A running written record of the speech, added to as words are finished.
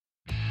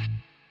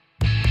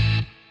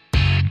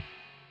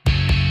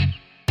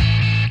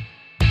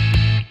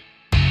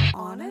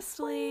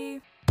Honestly.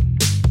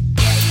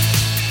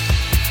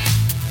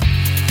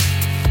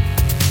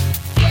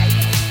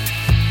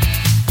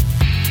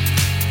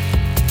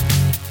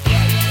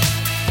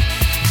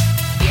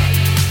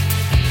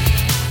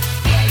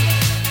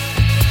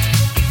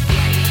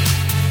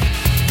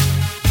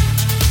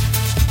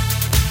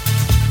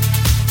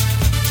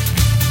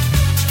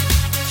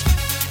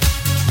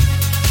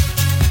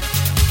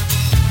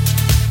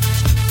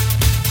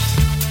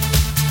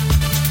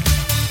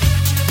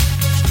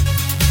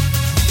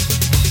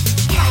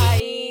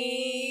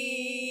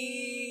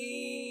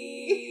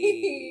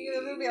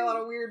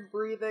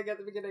 Breathing at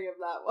the beginning of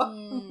that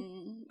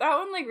one. That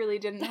one like really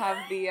didn't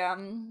have the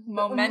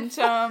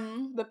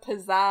momentum, the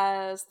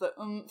pizzazz, the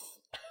oomph,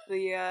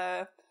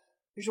 the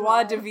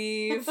joie de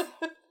vivre,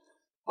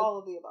 all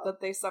of the above that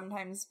they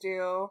sometimes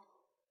do.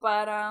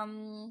 But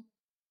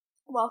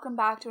welcome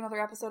back to another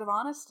episode of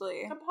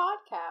Honestly, a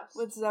podcast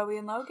with Zoe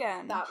and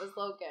Logan. That was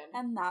Logan,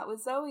 and that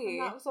was Zoe.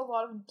 And that was a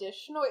lot of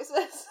dish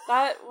noises.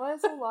 That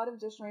was a lot of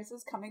dish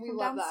noises coming from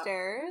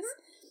downstairs.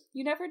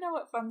 You never know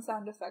what fun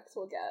sound effects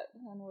we'll get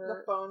when we're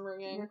the phone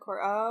ringing.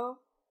 Oh,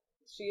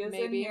 she is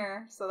in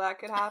here, so that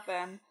could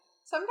happen.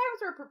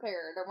 Sometimes we're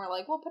prepared and we're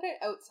like, we'll put it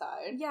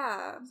outside.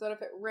 Yeah. So that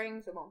if it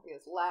rings, it won't be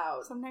as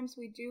loud. Sometimes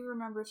we do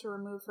remember to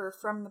remove her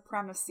from the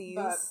premises.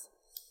 But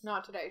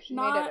not today. She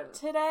not made it.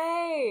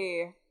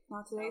 Today.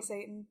 Not today, No.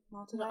 Satan.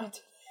 Not today. Not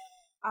today.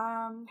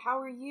 How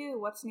are you?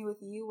 What's new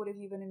with you? What have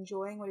you been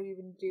enjoying? What have you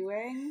been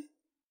doing?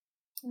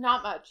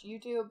 Not much.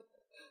 YouTube.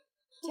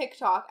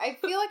 TikTok. I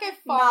feel like I've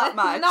fallen.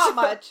 Not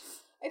much.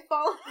 I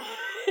fall.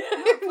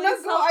 I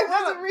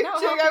wasn't reaching.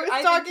 I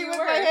was talking with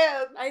my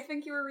hands. I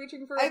think you were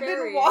reaching for. I've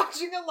been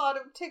watching a lot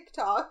of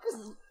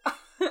TikToks,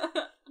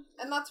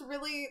 and that's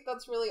really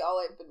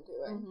all I've been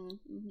doing.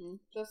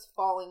 Just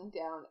falling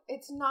down.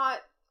 It's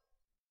not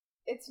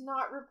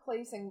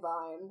replacing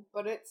Vine,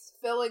 but it's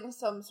filling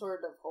some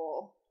sort of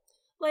hole.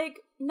 Like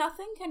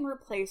nothing can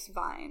replace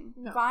Vine.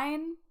 No.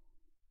 Vine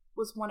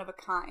was one of a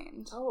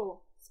kind.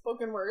 Oh,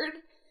 spoken word.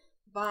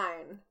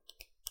 Vine.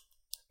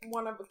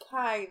 One of a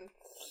kind.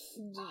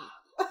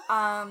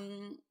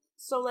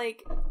 So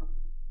like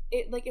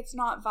it's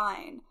not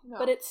Vine, no.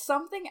 but it's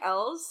something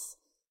else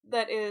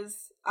that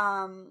is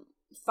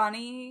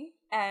funny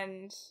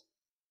and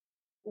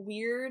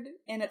weird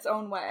in its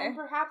own way. And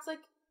perhaps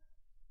like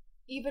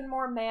even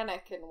more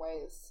manic in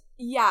ways.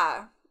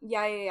 Yeah.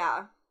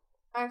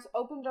 I've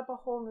opened up a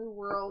whole new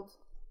world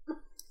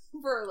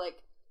for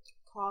like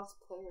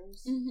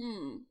cosplayers.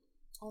 And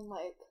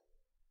like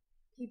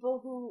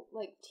people who,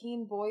 like,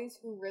 teen boys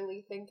who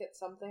really think it's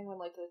something when,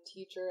 like, a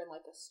teacher and,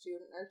 like, a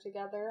student are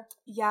together.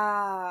 Yeah.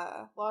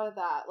 A lot of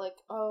that. Like,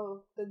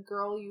 oh, the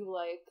girl you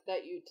like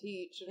that you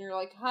teach. And you're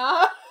like,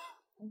 huh?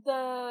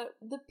 The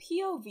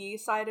POV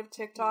side of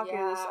TikTok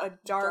is a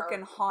dark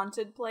and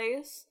haunted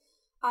place.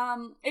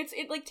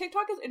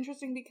 TikTok is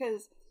interesting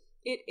because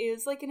it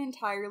is, like, an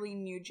entirely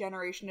new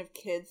generation of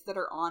kids that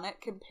are on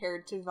it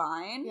compared to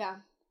Vine. Yeah.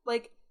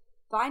 Like,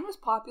 Vine was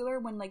popular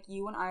when, like,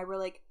 you and I were,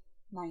 like,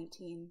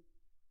 19.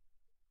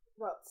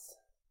 That's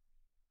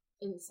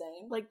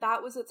insane. Like,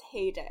 that was its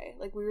heyday.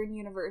 Like, we were in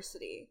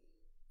university,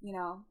 you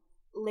know,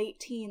 late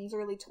teens,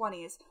 early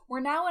 20s. We're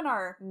now in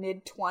our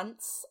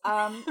mid-twents,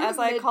 as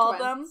I call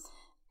them.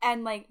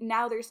 And, like,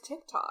 now there's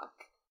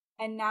TikTok.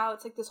 And now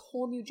it's, like, this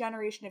whole new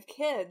generation of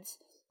kids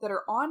that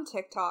are on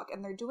TikTok,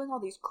 and they're doing all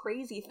these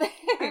crazy things.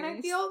 And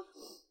I feel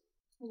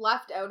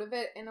left out of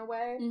it in a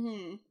way.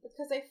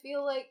 Because I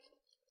feel like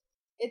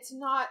it's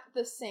not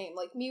the same.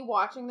 Like, me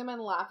watching them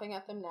and laughing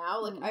at them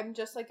now, like, I'm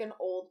just, like, an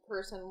old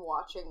person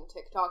watching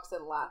TikToks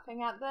and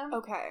laughing at them.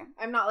 Okay.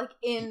 I'm not, like,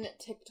 in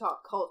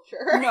TikTok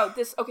culture. No,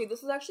 this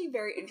is actually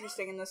very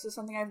interesting, and this is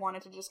something I've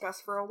wanted to discuss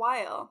for a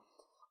while.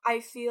 I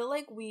feel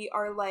like we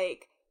are,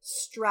 like,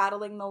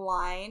 straddling the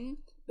line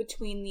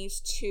between these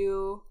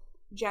two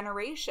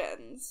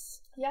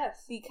generations.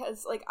 Yes.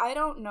 Because, like, I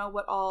don't know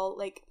what all,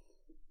 like,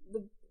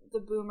 the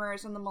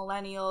boomers and the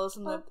millennials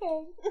and the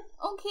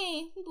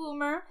okay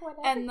boomer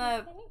whatever and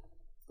the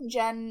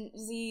Gen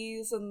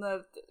Zs and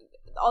the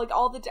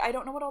all the I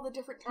don't know what all the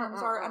different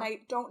terms are, and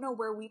I don't know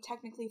where we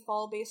technically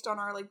fall based on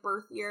our like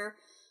birth year,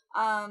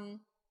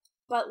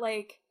 but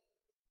like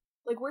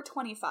we're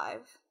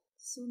 25,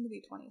 soon to be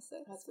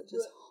 26, which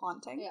is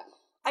haunting. Yeah,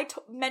 I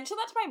mentioned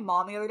that to my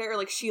mom the other day, or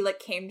like she like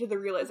came to the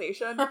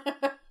realization.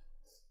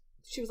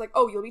 She was like,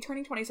 oh, you'll be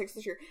turning 26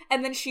 this year.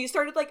 And then she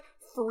started, like,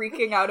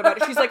 freaking out about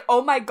it. She's like,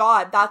 oh my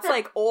god, that's,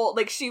 like, old.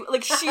 Like, she was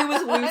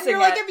losing and you're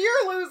like, if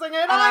you're losing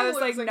it, I was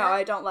like, no,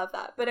 I don't love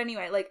that. But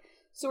anyway, like,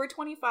 so we're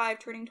 25,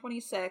 turning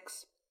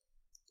 26.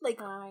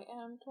 Like, I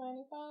am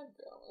 25.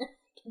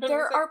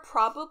 There are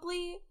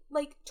probably,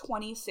 like,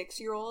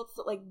 26-year-olds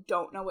that, like,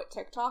 don't know what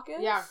TikTok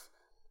is. Yeah.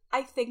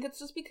 I think it's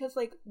just because,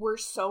 like, we're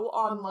so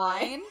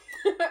online.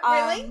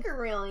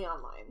 Really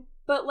online.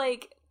 But,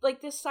 like,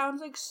 this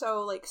sounds, like,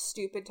 so, like,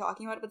 stupid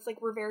talking about it, but it's,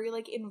 like, we're very,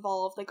 like,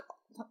 involved, like,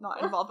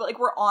 not involved, but, like,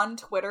 we're on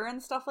Twitter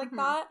and stuff like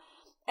that,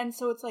 and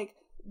so it's, like,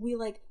 we,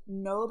 like,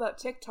 know about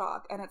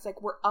TikTok, and it's,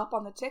 like, we're up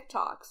on the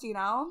TikToks, you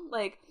know?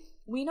 Like,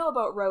 we know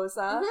about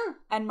Rosa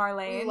and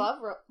Marlene. We love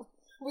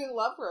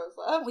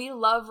Rosa. We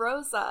love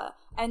Rosa.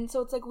 And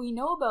so it's like, we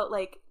know about,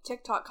 like,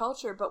 TikTok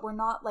culture, but we're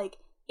not, like,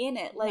 in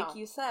it, like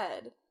you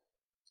said.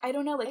 I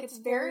don't know, like, it's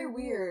very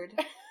weird.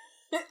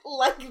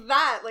 Like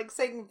that, like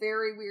saying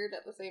very weird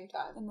at the same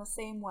time. In the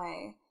same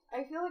way.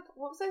 I feel like,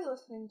 what was I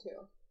listening to?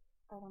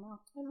 I don't know.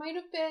 It might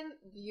have been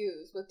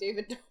Views with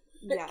David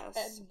Dobrik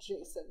and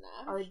Jason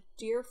Nash. Our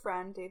dear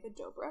friend David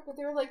Dobrik. But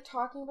they were like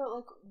talking about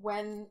like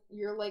when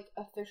you're like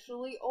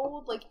officially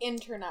old, like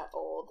internet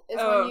old, is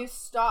when you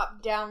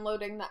stop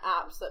downloading the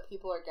apps that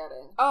people are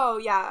getting. Oh,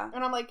 yeah.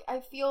 And I'm like, I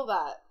feel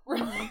that.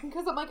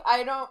 Because I'm like,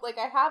 I don't, like,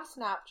 I have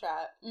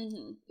Snapchat.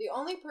 Mm-hmm. The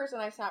only person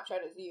I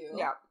Snapchat is you.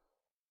 Yeah.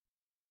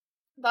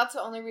 That's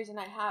the only reason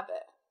I have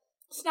it.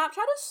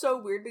 Snapchat is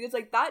so weird because,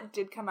 like, that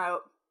did come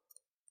out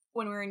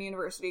when we were in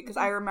university, because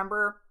I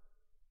remember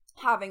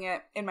having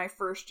it in my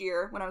first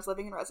year when I was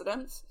living in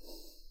residence.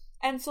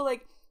 And so,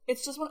 like,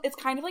 it's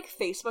kind of like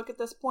Facebook at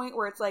this point,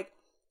 where it's like,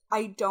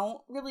 I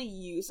don't really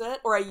use it,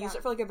 or I use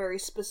it for, like, a very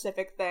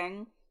specific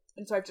thing,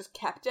 and so I've just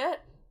kept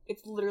it.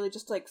 It's literally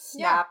just, like,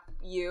 Snap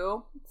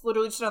you. It's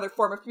literally just another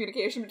form of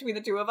communication between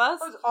the two of us.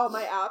 Those all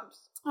my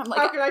apps. I'm like,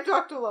 how can I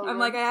talk to Logan? I'm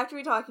like, I have to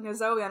be talking to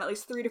Zoe on at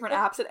least 3 different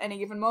apps at any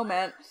given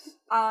moment.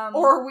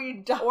 Or we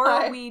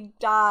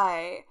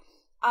die.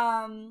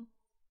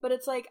 But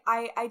it's like,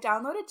 I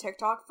downloaded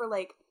TikTok for,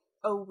 like,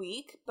 a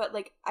week, but,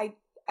 like, I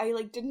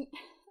like, didn't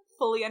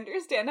fully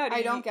understand how to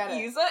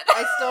use it.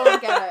 I still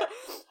don't get it.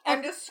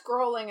 I'm just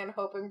scrolling and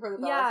hoping for the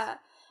best. Yeah.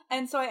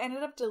 And so I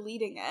ended up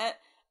deleting it.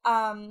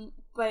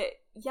 But,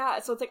 yeah,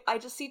 so it's like, I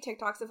just see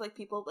TikToks of, like,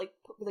 people, like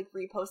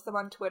repost them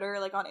on Twitter,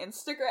 like, on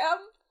Instagram.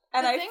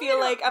 And I feel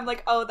like, I'm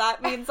like, oh,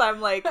 that means I'm,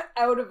 like,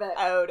 out of it.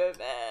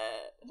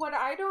 What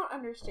I don't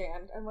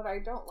understand and what I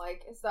don't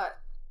like is that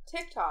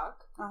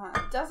TikTok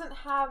doesn't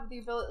have the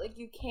ability, like,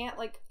 you can't,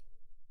 like,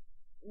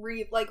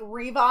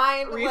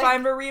 rewind.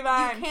 Rewind for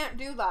rewind. You can't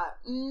do that.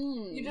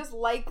 You just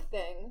like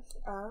things.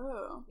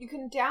 Oh. You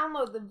can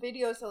download the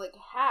videos to, like,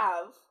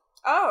 have.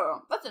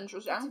 Oh, that's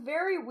interesting. It's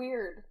very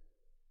weird.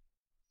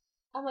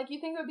 I'm like, you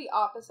think it would be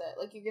opposite.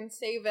 Like, you can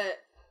save it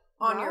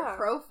on your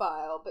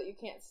profile, but you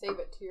can't save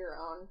it to your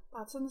own.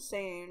 That's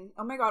insane.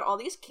 Oh my god, all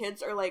these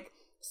kids are, like,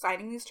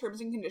 signing these terms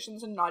and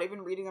conditions and not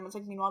even reading them. It's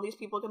like, meanwhile, these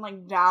people can,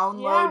 like,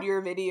 download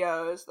your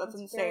videos. That's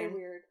insane. Very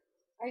weird.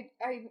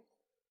 I'm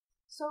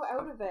so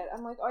out of it.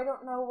 I'm like, I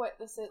don't know what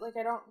this is. Like,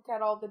 I don't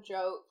get all the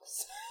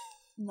jokes.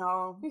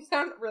 No. We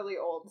sound really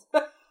old.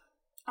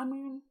 I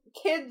mean,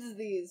 kids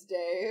these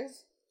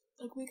days.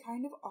 Like, we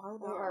kind of are,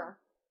 though. We are.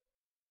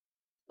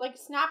 Like,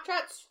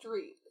 Snapchat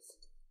streaks.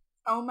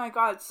 Oh my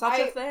god, such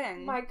a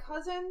thing. My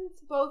cousins,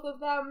 both of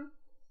them,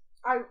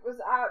 I was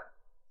at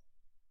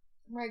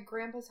my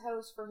grandpa's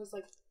house for his,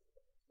 like,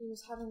 he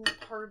was having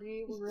a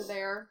party. We were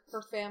there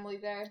for family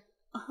day.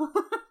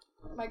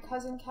 My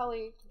cousin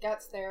Kelly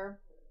gets there,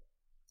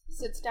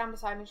 sits down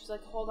beside me. She's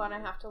like, hold on, I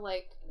have to,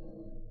 like,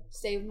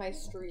 save my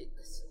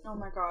streaks. Oh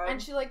my god.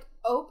 And she, like,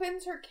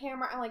 opens her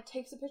camera and, like,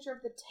 takes a picture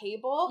of the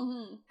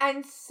table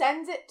and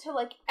sends it to,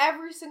 like,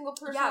 every single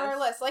person on our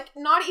list. Like,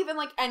 not even,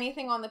 like,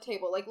 anything on the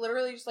table. Like,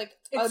 literally just, like,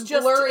 a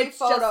blurry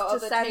photo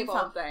of the table.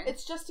 Something.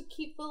 It's just to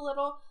keep the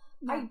little...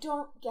 No. I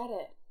don't get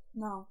it.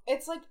 No.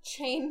 It's like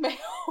chainmail,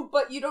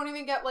 but you don't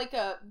even get, like,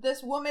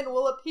 this woman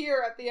will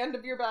appear at the end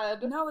of your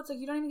bed. No, it's like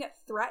you don't even get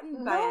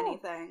threatened by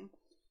anything.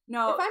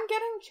 No. If I'm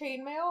getting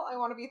chainmail, I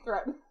want to be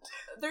threatened.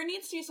 There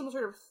needs to be some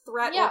sort of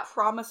threat or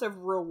promise of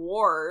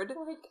reward.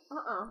 Like,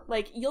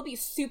 Like, you'll be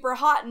super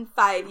hot in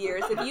 5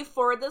 years if you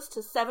forward this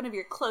to 7 of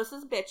your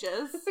closest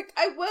bitches. It's like,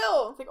 I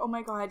will! It's like, oh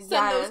my god,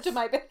 Send those to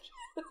my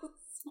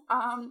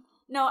bitches.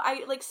 No,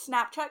 like,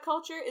 Snapchat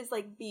culture is,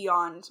 like,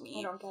 beyond me.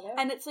 I don't get it.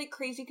 And it's, like,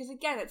 crazy, because,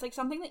 again, it's, like,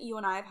 something that you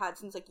and I have had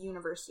since, like,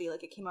 university.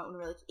 Like, it came out when we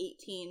were, like,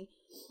 18.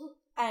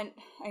 And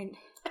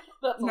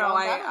That's a long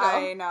time ago.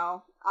 I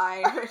know.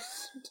 I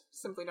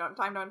simply don't have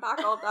time to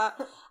unpack all of that.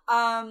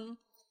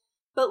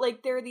 But,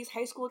 like, there are these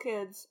high school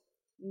kids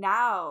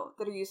now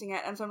that are using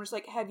it, and so I'm just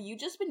like, have you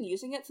just been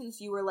using it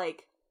since you were,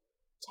 like,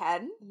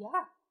 10? Yeah.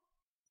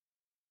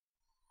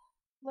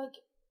 Like,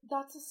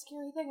 that's a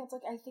scary thing. It's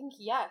like, I think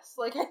yes.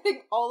 Like, I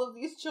think all of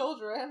these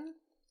children...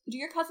 Do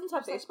your cousins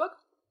have Facebook?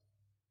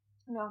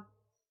 No.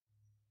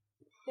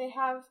 They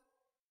have,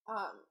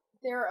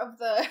 they're of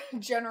the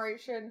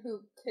generation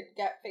who could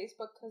get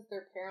Facebook because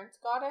their parents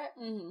got it.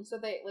 Mm-hmm. So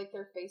they, like,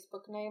 their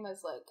Facebook name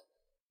is, like,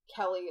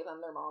 Kelly and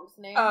then their mom's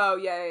name. Oh,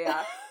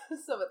 yeah.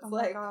 So it's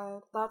like... Oh my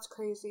god, that's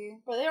crazy.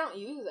 But they don't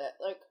use it.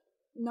 Like,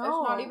 no.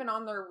 It's not even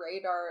on their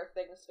radar of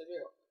things to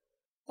do.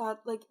 That,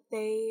 like,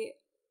 they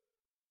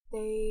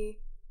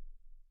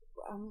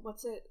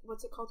what's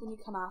it called when you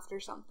come after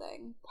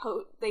something?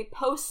 They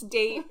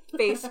post-date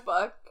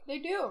Facebook. They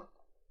do.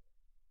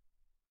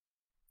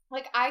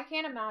 Like, I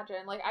can't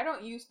imagine. Like, I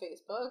don't use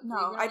Facebook.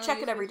 No, I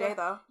check it every day,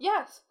 though.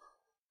 Yes.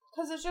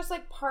 Because it's just,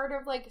 like, part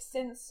of, like,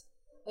 since,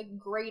 like,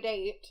 grade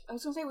 8. I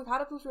was gonna say, we've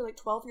had it since we were, like,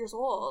 12 years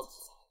old.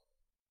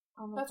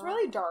 That's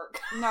really dark.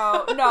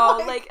 No,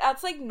 like,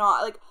 that's, like,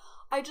 not, like,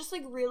 I just,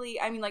 like, really,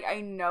 I mean, like,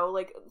 I know,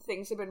 like,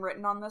 things have been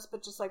written on this,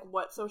 but just, like,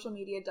 what social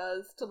media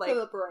does to, like,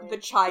 the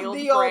child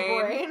the brain.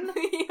 Old brain.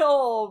 The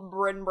old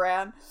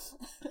bran.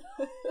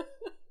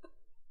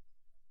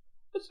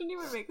 It shouldn't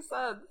even make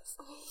sense.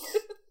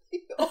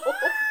 The old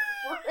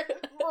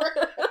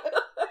bran.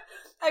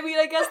 I mean,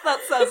 I guess that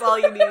says all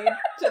you need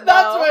to know.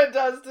 That's what it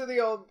does to the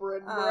old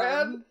bran.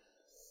 Anyway.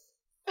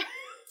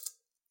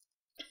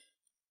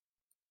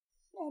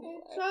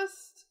 It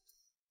just...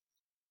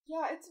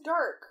 Yeah, it's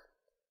dark.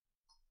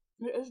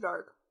 It is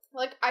dark.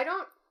 Like, I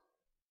don't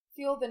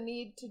feel the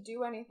need to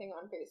do anything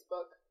on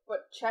Facebook,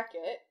 but check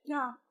it.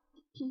 Yeah.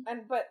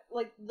 But,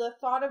 like, the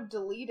thought of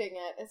deleting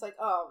it is like,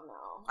 oh,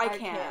 no. I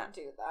can't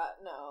do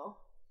that, no.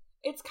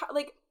 It's,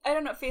 like, I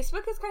don't know,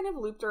 Facebook has kind of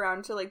looped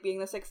around to, like, being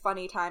this, like,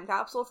 funny time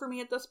capsule for me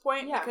at this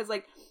point. Yeah. Because,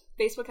 like,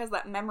 Facebook has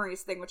that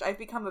memories thing, which I've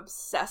become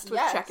obsessed with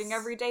checking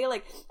every day.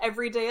 Like,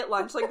 every day at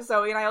lunch, like,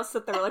 Zoe and I will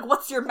sit there, like,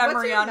 what's your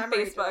memory on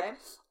Facebook?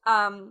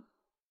 Today?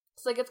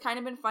 So, like, it's kind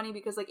of been funny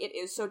because, like, it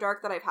is so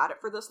dark that I've had it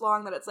for this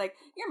long that it's like,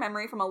 your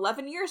memory from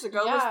 11 years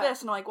ago was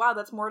this. And I'm like, wow,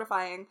 that's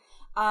mortifying.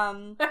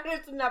 And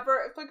it's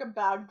like a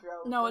bad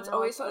joke. No, it's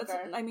always,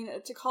 I mean,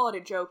 to call it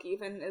a joke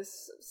even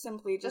is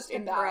simply just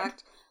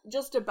incorrect.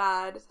 Just a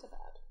bad.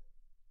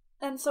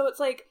 And so it's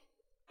like,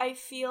 I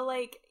feel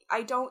like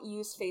I don't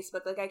use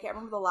Facebook. Like, I can't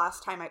remember the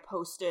last time I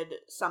posted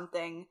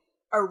something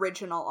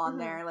original on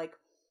there. Like,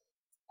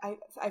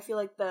 I feel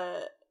like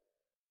the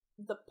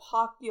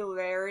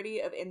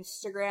popularity of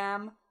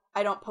Instagram,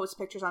 I don't post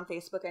pictures on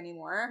Facebook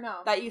anymore.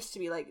 No. That used to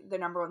be, like, the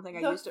number one thing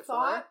I used it for.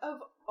 The thought of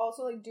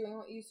also, like, doing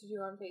what you used to do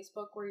on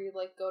Facebook where you,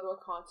 like, go to a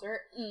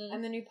concert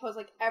and then you post,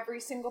 like, every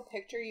single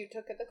picture you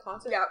took at the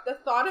concert. Yeah. The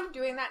thought of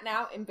doing that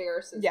now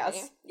embarrasses me.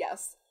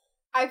 Yes.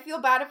 I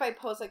feel bad if I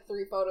post, like,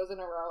 3 photos in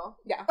a row.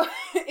 Yeah.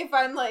 If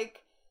I'm,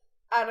 like,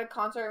 at a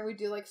concert and we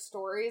do, like,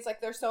 stories,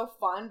 like, they're so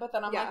fun, but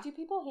then I'm like, do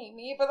people hate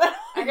me? But then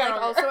I'm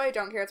like, also, I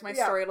don't care. It's my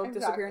story. It'll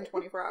disappear in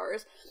 24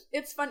 hours.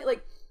 It's funny,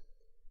 like,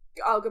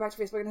 I'll go back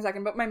to Facebook in a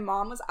second, but my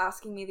mom was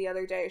asking me the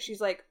other day,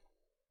 she's like,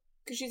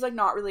 because she's, like,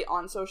 not really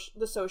on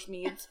the social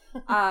medias,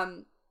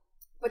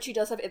 but she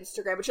does have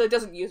Instagram, but she, like,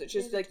 doesn't use it. She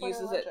just, like,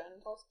 uses it.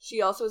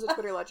 She also is a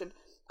Twitter legend.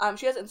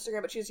 She has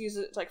Instagram, but she just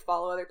uses it to, like,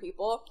 follow other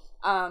people.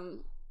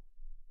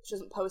 She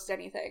doesn't post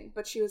anything,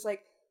 but she was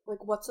like,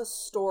 what's a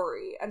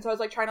story? And so I was,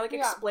 like, trying to, like,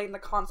 explain the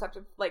concept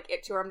of, like,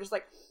 it to her. I'm just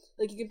like,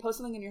 you can post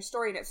something in your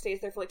story and it stays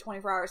there for, like,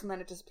 24 hours and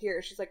then it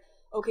disappears. She's like,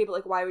 okay, but,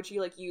 like, why would you,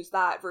 like, use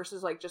that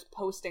versus, like, just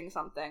posting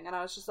something? And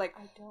I was just like,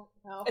 I don't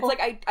know. It's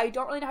like, I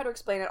don't really know how to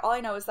explain it. All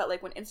I know is that,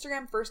 like, when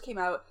Instagram first came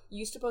out, you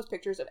used to post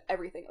pictures of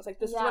everything. It was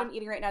like, this is what I'm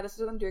eating right now, this is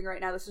what I'm doing right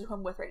now, this is who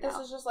I'm with right now. This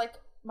is just, like,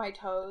 my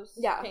toes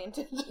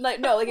painted. Like,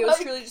 no, like, it was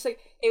truly just, like,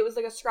 it was,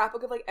 like, a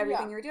scrapbook of, like,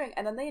 everything you were doing.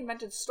 And then they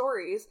invented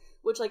stories,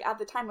 which, like, at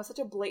the time was such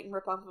a blatant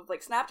ripoff of,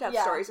 like, Snapchat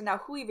stories, and now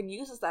who even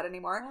uses that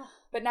anymore?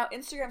 But now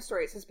Instagram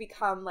stories has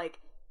become, like,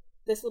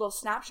 this little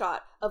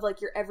snapshot of,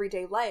 like, your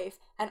everyday life,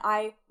 and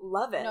I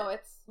love it. No,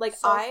 it's like,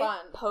 so I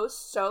fun.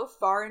 Post so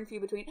far and few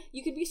between.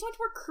 You could be so much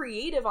more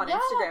creative on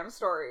Instagram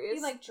stories.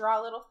 You, like,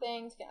 draw little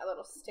things, get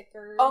little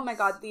stickers. Oh my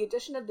god, the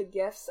addition of the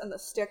GIFs and the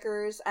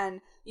stickers, and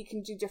you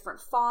can do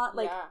different font,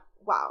 like,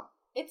 wow.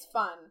 It's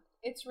fun.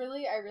 It's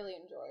really, I really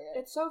enjoy it.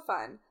 It's so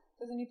fun.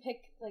 Because then you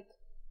pick, like,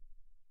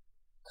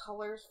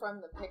 colors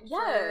from the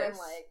picture and,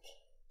 like...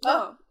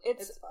 Oh,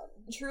 it's fun.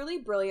 Truly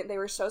brilliant. They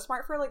were so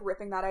smart for, like,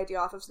 ripping that idea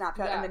off of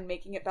Snapchat and then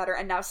making it better,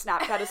 and now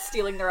Snapchat is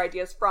stealing their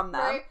ideas from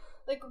them. Right?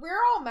 Like, we're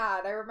all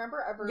mad. I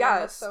remember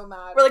everyone was so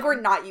mad. We're like,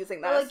 we're not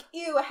using this. We're like,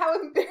 ew, how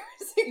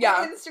embarrassing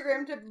for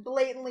Instagram to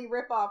blatantly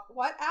rip off.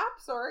 What app?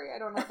 Sorry, I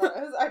don't know what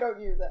that is. I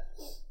don't use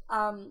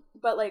it.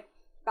 But, like,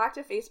 back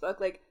to Facebook,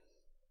 like,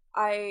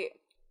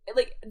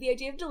 the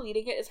idea of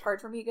deleting it is hard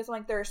for me because,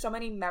 like, there are so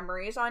many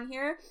memories on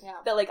here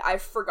that, like,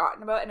 I've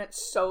forgotten about, and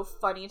it's so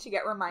funny to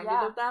get reminded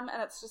of them,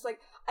 and it's just, like,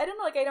 I don't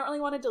know, like, I don't really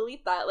want to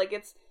delete that. Like,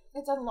 it's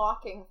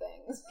unlocking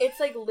things. It's,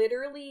 like,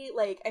 literally,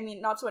 like, I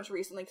mean, not so much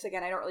recently, because,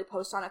 again, I don't really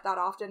post on it that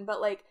often, but,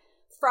 like,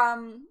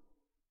 from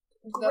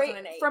grade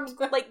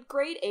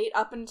 8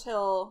 up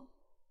until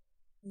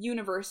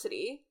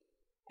university,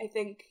 I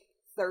think,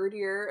 third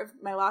year of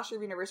my last year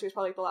of university was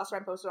probably, like, the last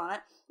time I posted on it.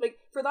 Like,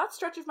 for that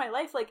stretch of my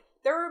life, like,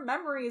 there are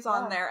memories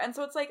on there, and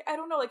so it's, like, I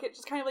don't know, like, it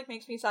just kind of, like,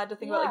 makes me sad to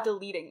think about, like,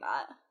 deleting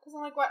that. Because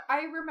I'm like, what?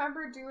 I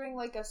remember doing,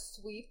 like, a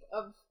sweep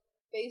of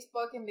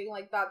Facebook and being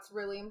like, that's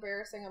really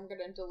embarrassing, I'm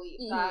gonna delete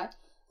that.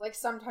 Like,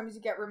 sometimes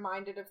you get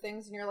reminded of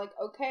things and you're like,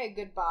 okay,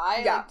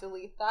 goodbye, like,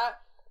 delete that.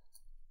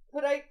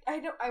 But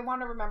I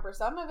want to remember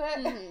some of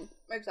it.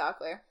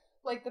 Exactly.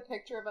 Like, the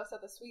picture of us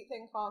at the Sweet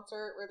Thing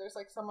concert where there's,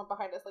 like, someone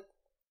behind us, like,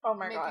 oh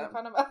my god, making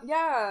fun of us.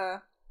 Yeah.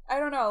 I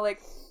don't know,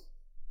 like,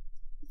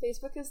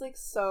 Facebook is, like,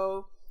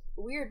 so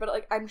weird, but,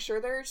 like, I'm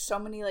sure there are so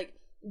many, like,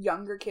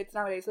 younger kids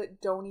nowadays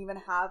that don't even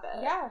have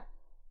it. Yeah.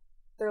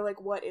 They're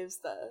like, what is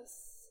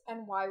this?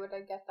 And why would I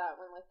get that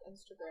when, like,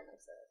 Instagram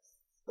exists?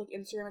 Like,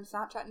 Instagram and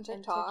Snapchat and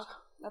TikTok.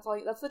 That's all.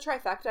 That's the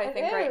trifecta, I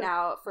think, right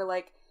now for,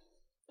 like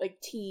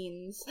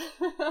teens.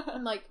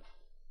 And, like,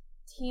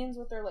 teens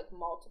with their, like,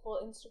 multiple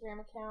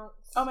Instagram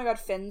accounts. Oh my god,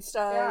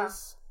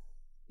 Finstars.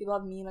 People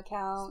have meme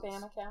accounts.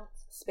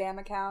 Spam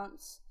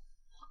accounts.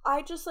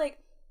 I just, like,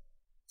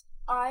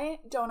 I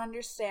don't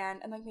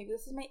understand, and, like, maybe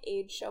this is my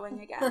age showing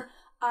again.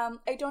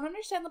 I don't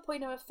understand the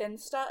point of a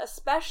Finsta,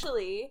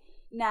 especially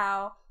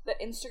now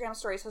that Instagram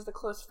Stories has the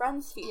close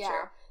friends feature.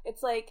 Yeah.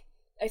 It's like,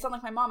 I sound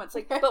like my mom. It's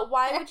like, but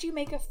why would you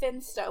make a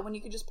Finsta when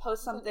you could just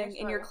post something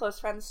in your close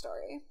friends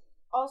story?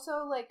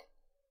 Also, like,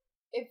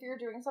 if you're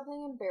doing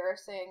something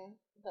embarrassing,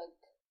 like,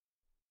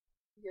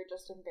 you're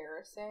just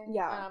embarrassing.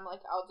 Yeah. And I'm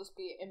like, I'll just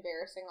be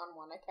embarrassing on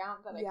one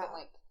account that I can,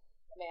 like,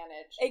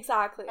 manage.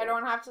 Exactly. I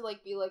don't have to,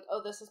 like, be like,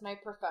 oh, this is my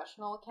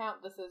professional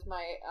account, this is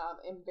my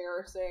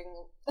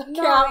embarrassing account.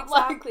 No,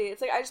 exactly.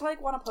 It's like, I just,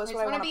 like, want to post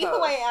what I want to post. I just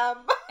want to be who I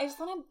am. I just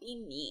want to be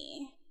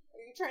me.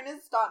 Are you trying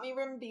to stop me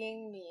from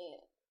being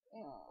me?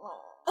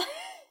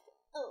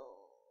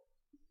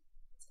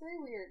 It's very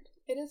weird.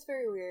 It is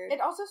very weird.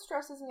 It also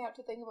stresses me out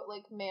to think about,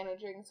 like,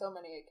 managing so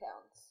many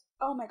accounts.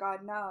 Oh my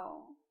god,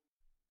 no.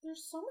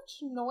 There's so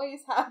much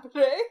noise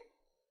happening.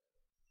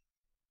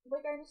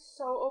 Like, I'm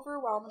so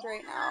overwhelmed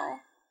right now.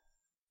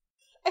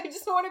 I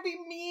just want to be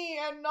me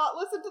and not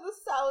listen to the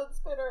salad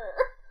spinner.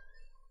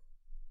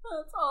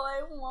 That's all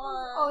I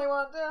want. That's all I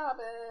want to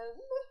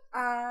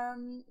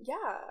happen.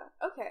 Yeah.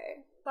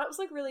 Okay. That was,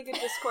 like, really good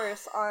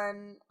discourse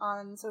on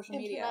social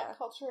media. Internet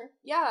culture.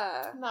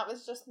 Yeah. And that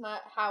was just my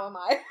how am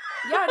I?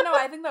 Yeah, no,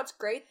 I think that's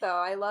great, though.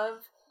 I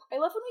love when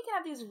we can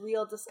have these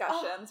real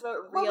discussions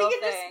about real we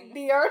can things. Just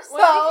be ourselves.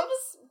 Well, we can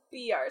just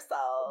be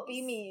ourselves.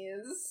 Be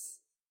me's.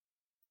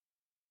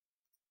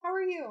 How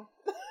are you?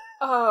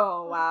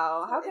 Oh,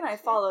 wow. How can I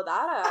follow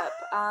that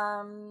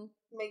up?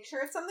 Make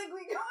sure it's something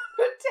we go on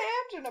a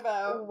tangent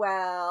about.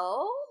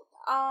 Well,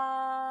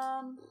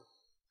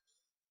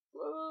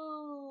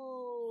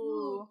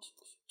 ooh.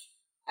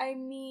 I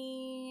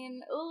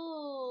mean,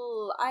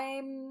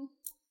 I'm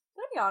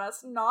gonna be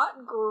honest,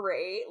 not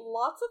great.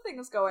 Lots of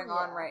things going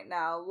on right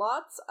now.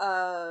 Lots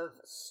of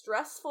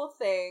stressful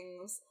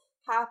things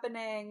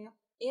happening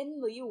in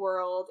the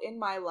world, in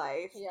my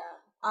life. Yeah.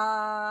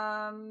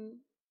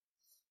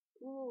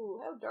 Ooh,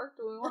 how dark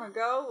do we want to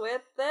go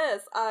with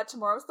this?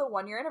 Tomorrow's the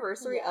 1-year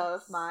anniversary of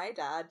my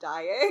dad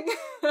dying.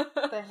 The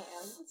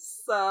hand.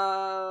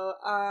 So,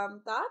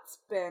 that's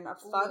been a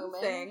fun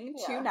thing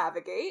to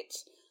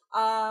navigate.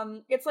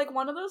 It's like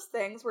one of those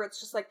things where it's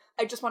just like,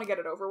 I just want to get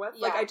it over with.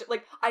 Yeah.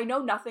 Like, I know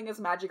nothing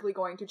is magically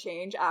going to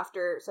change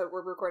after, so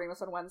we're recording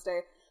this on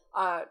Wednesday.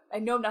 I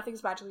know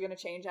nothing's magically going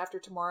to change after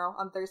tomorrow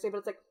on Thursday, but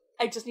it's like,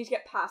 I just need to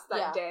get past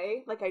that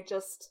day. Like,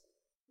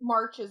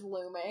 March is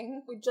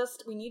looming.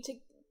 We need to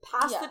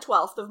pass the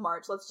 12th of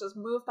March. Let's just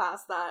move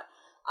past that.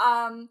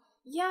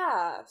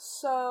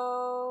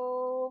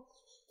 So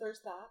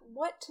there's that.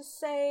 What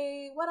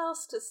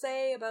else to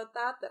say about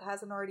that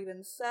hasn't already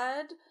been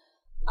said?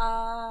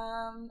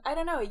 I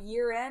don't know, a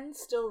year in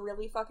still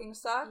really fucking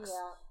sucks.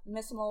 Yeah.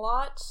 Miss him a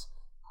lot.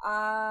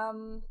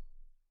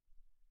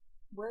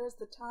 Where's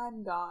the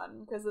time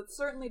gone? Because it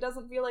certainly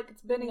doesn't feel like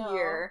it's been a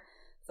year.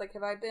 It's like,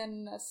 have I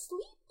been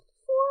asleep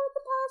for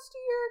the past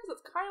year?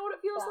 Because that's kind of what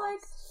it feels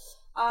like.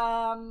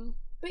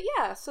 But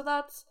yeah, so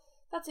that's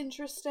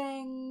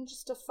interesting.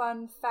 Just a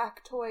fun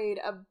factoid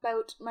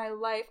about my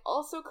life.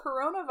 Also,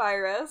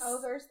 coronavirus. Oh,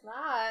 there's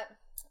that.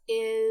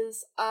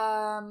 Is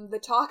the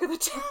talk of the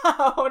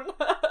town.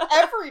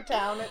 Every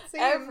town, it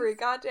seems. Every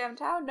goddamn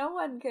town. No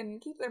one can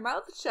keep their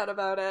mouth shut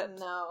about it.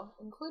 No,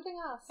 including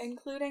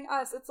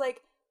us. It's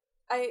like,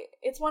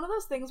 it's one of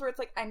those things where it's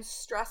like, I'm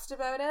stressed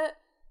about it,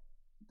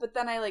 but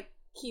then I, like,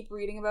 keep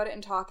reading about it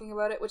and talking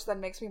about it, which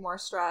then makes me more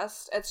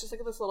stressed. It's just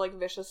like this little, like,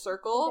 vicious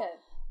circle. Okay.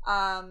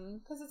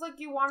 Because it's like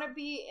you want to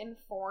be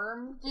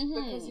informed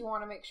because you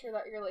want to make sure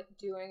that you're, like,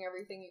 doing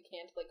everything you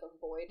can to, like,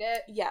 avoid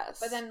it. Yes.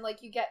 But then,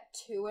 like, you get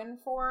too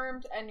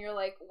informed and you're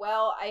like,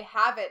 well, I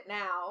have it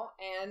now,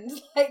 and,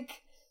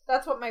 like,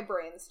 that's what my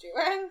brain's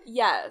doing.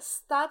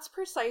 Yes, that's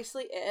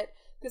precisely it.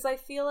 Because I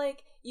feel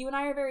like you and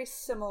I are very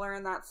similar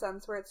in that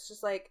sense, where it's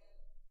just like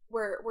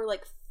we're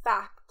like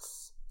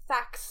facts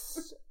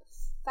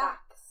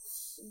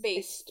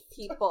based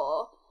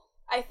people.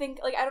 I think,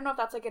 like, I don't know if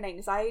that's like an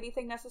anxiety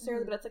thing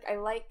necessarily, but it's like I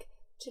like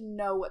to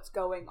know what's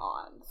going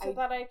on. So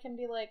that I can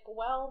be like,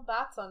 well,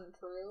 that's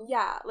untrue.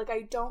 Yeah, like,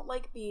 I don't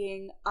like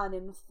being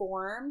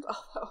uninformed,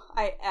 although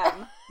I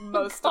am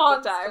most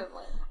of the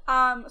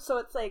time. So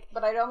it's like,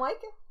 but I don't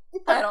like it.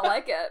 I don't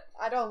like it.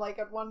 I don't like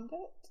it one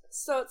bit.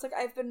 So it's like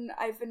I've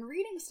been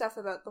reading stuff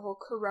about the whole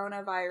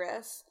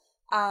coronavirus,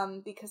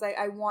 because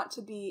I want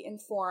to be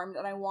informed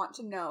and I want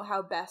to know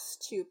how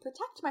best to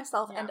protect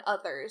myself and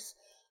others.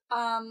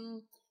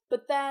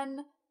 But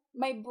then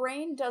my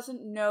brain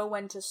doesn't know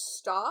when to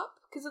stop,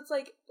 because it's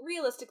like,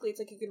 realistically, it's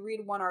like you could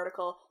read one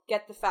article,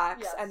 get the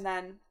facts, and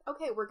then,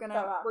 okay, we're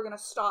gonna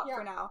stop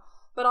for now.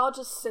 But I'll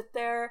just sit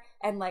there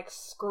and, like,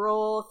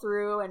 scroll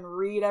through and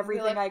read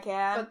everything I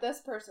can. But this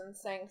person's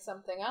saying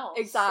something else.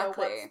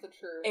 Exactly. So what's the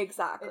truth?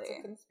 Exactly. It's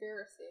a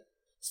conspiracy.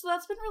 So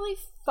that's been really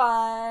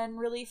fun,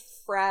 really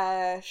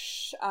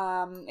fresh.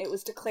 It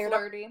was declared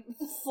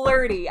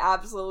flirty,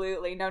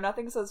 absolutely. No,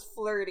 nothing says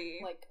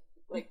flirty.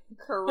 Like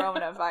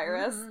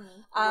coronavirus.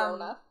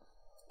 Corona.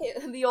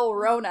 the old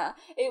Rona.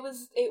 It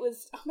was,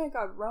 oh my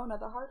god, Rona,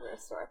 the hardware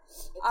store. It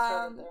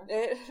started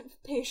there.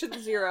 Patient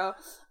zero.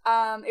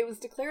 It was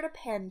declared a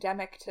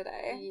pandemic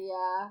today.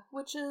 Yeah.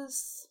 Which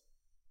is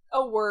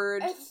a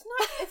word.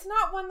 It's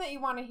not one that you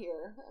want to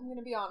hear, I'm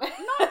gonna be honest.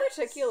 Not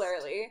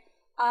particularly.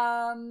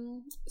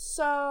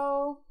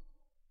 So,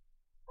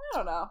 I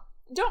don't know.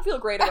 Don't feel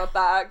great about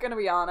that, gonna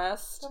be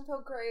honest. Don't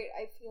feel great.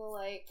 I feel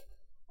like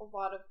a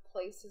lot of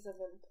places of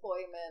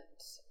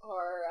employment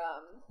are,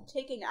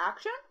 taking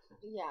action?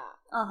 Yeah.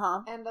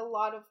 Uh-huh. And a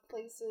lot of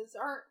places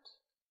aren't.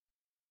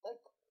 Like,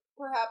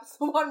 perhaps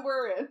the one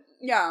we're in.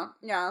 Yeah.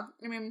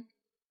 I mean,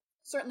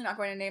 certainly not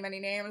going to name any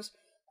names,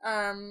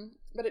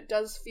 but it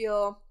does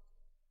feel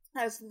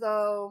as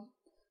though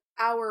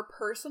our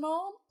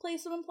personal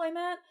place of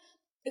employment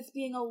is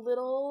being a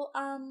little,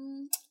 a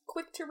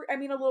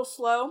little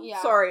slow.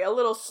 Yeah. Sorry, a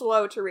little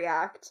slow to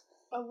react.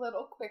 A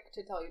little quick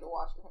to tell you to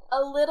wash your hands.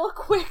 A little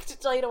quick to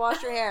tell you to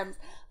wash your hands.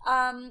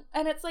 And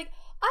it's like,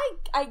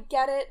 I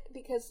get it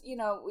because, you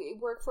know, we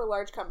work for a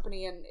large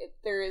company and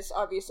there is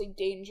obviously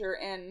danger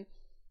in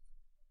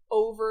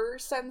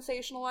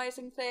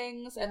over-sensationalizing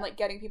things and, like,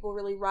 getting people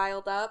really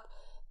riled up.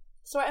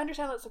 So I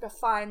understand that's, like, a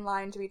fine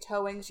line to be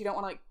towing because you don't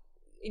want to, like,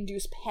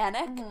 induce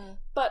panic. Mm-hmm.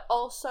 But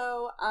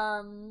also,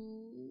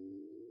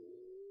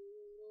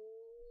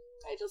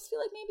 I just feel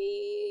like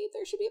maybe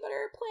there should be a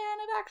better plan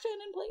of action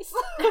in place.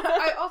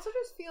 I also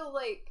just feel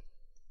like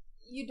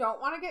you don't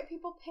want to get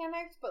people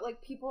panicked, but,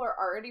 like, people are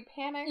already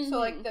panicked, mm-hmm. So,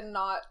 like, the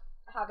not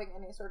having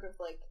any sort of,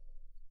 like,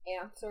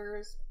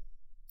 answers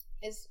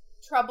is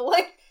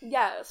troubling.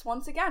 Yes,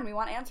 once again, we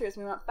want answers,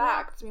 we want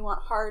facts, we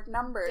want hard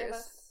numbers. Give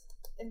us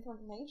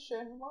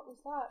information. What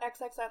was that?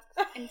 XXX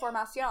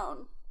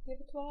information. Give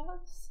it to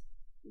us.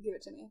 Give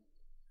it to me.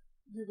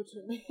 Give it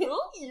to me.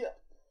 Yeah.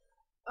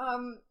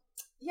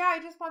 Yeah, I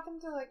just want them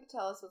to, like,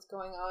 tell us what's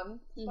going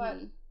on, mm-hmm.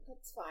 But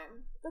that's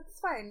fine. That's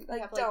fine. We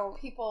have, like,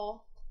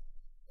 people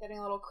getting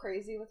a little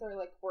crazy with their,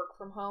 like, work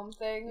from home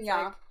things.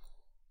 Yeah. Like,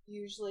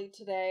 usually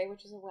today,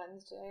 which is a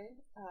Wednesday,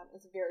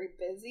 is very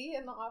busy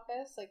in the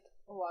office. Like,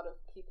 a lot of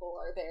people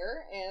are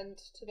there, and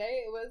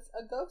today it was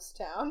a ghost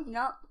town.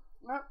 Yep.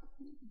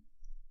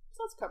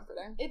 So that's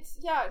comforting. It's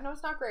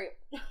not great.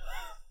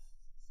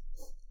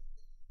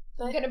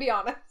 I'm gonna be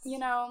honest. You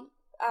know,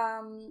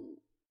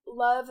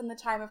 love in the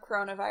time of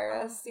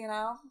coronavirus, you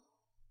know?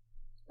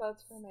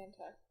 That's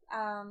romantic.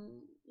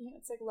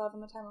 It's like love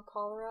in the time of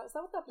cholera. Is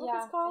that what that book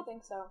is called? I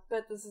think so.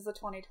 But this is a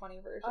 2020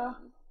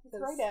 version.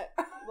 Let's write it.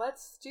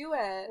 Let's do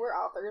it. We're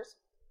authors.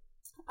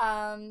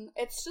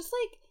 It's just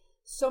like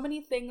so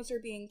many things are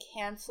being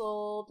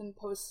canceled and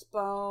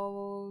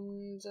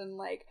postponed, and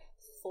like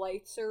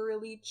flights are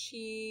really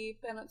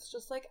cheap, and it's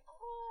just like,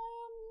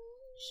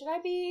 should I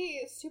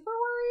be super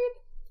worried?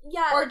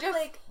 Yeah, or just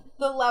like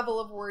the level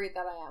of worried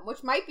that I am,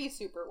 which might be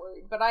super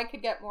worried, but I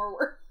could get more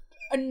worried.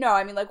 No,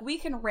 I mean, like, we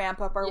can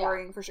ramp up our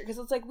worrying for sure, because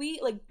it's like, we,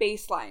 like,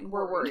 baseline,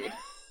 we're worried.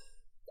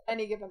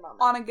 Any given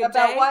moment. On a good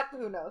day. About what?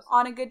 Who knows?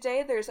 On a good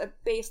day, there's a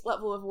base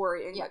level of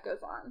worrying that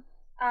goes on.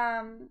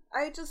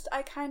 I just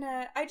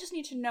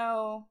need to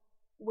know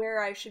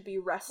where I should be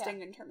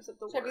resting in terms of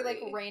the worry. Should I be,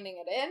 like, reining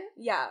it in?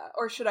 Yeah,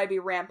 or should I be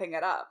ramping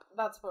it up?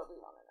 That's what we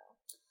want to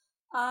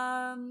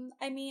know.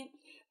 I mean,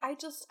 I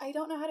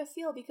don't know how to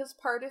feel, because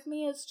part of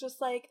me is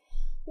just like,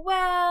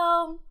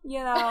 well,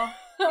 you know,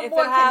 if it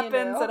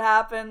happens, it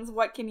happens.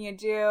 What can you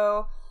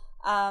do?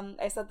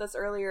 I said this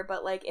earlier,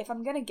 but, like, if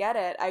I'm gonna get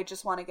it, I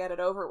just want to get it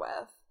over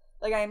with.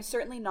 Like, I am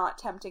certainly not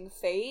tempting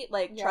fate.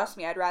 Like, trust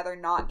me, I'd rather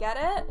not get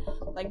it.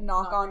 Like,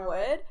 knock on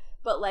wood.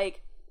 But,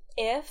 like,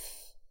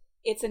 if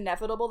it's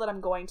inevitable that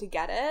I'm going to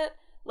get it,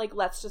 like,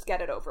 let's just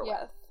get it over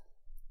with.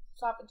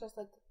 Stop it just,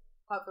 like,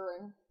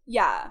 hovering.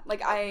 Yeah,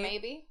 like,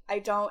 maybe? I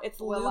don't, it's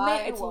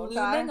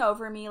looming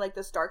over me like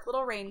this dark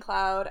little rain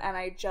cloud, and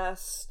I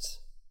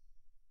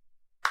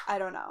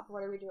don't know.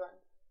 What are we doing?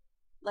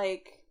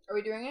 Like, are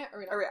we doing it?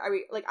 Or are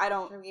we like, I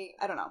don't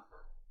know.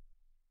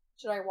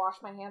 Should I wash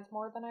my hands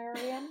more than I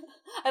already am?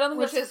 I don't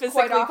think that's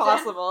physically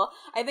possible.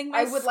 I think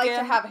I would like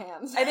to have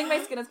hands. I think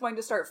my skin is going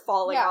to start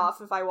falling off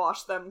if I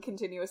wash them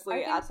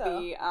continuously at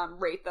the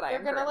rate that I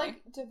am currently. They're gonna,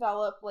 like,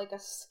 develop, like, a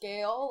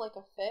scale, like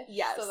a fish.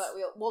 Yes. So that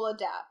we'll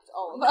adapt,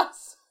 all of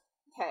us.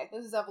 Okay.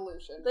 This is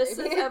evolution. This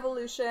is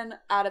evolution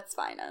at its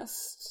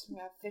finest. We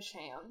have fish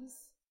hands.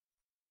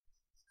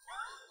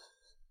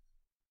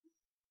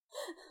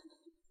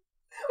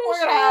 We're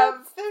gonna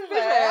have fish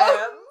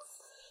hands.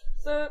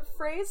 The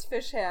phrase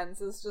 "fish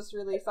hands" is just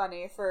really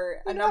funny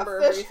for a number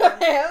of fish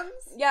reasons. Hands?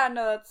 Yeah,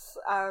 no, that's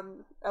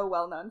a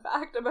well-known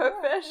fact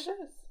about fish. It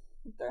is.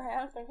 Their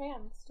hands. Do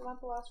you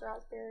want the last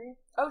raspberry?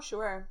 Oh,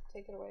 sure.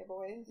 Take it away,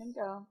 boys. Thank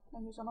you.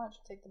 Thank you so much.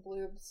 Take the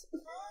bloobs.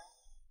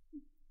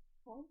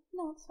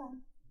 No, it's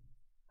fine.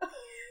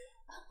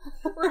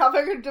 We're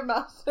having a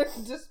domestic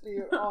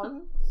dispute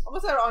on.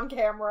 Almost said on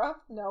camera.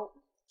 No.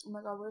 Oh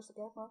my god, where's the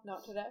camera?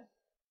 Not today.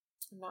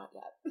 Not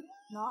yet.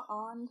 Not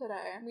on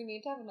today. We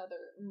need to have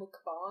another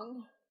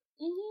mukbang.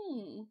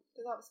 Mm-hmm.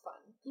 Because that was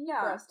fun.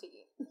 Yeah. For us to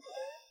eat.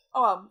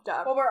 Oh, well,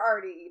 duh. Well, we're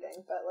already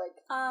eating, but, like...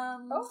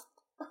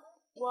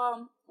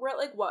 Well, we're at,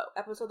 like, what?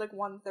 Episode, like,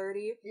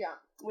 130? Yeah.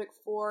 Like,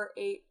 4,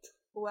 8,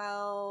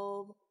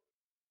 12,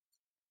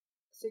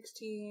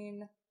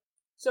 16...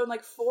 So in,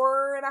 like,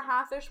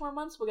 4.5-ish more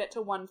months, we'll get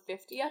to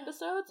 150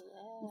 episodes.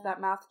 Yeah. If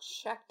that math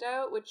checked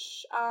out,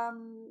 which, now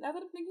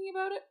that I'm thinking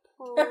about it,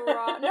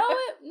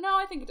 no,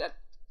 I think it did.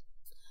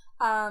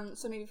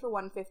 So maybe for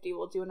 150,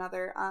 we'll do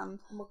another,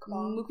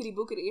 mookity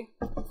bookity.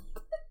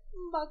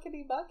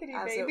 Buckety buckety,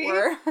 as baby. It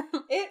were.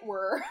 It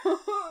were.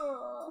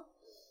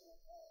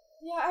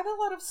 Yeah, I have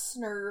a lot of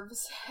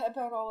snurves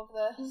about all of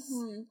this.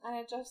 Mm-hmm. And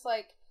it just,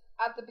 like,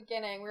 at the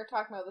beginning, we were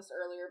talking about this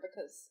earlier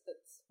because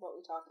it's what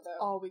we talk about.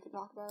 All we can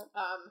talk about.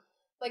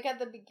 Like, at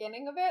the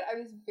beginning of it, I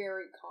was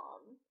very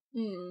calm.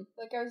 Mm.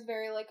 Like, I was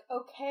very, like,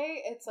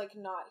 okay, it's, like,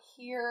 not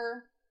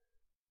here.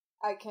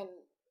 I can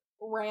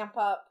ramp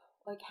up,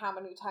 like, how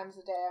many times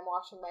a day I'm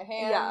washing my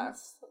hands. Yeah.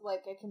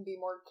 Like, I can be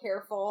more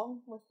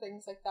careful with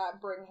things like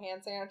that. Bring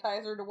hand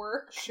sanitizer to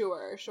work.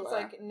 Sure. It's,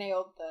 like,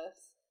 nailed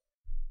this.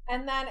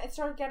 And then it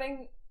started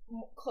getting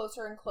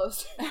closer and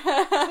closer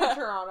to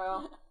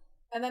Toronto.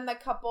 And then the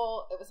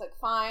couple, it was, like,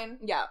 fine.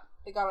 Yeah.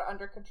 They got it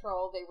under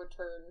control. They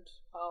returned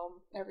home.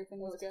 Everything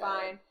was good.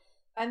 Fine.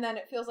 And then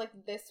it feels like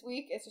this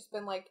week, it's just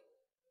been, like,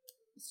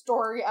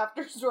 story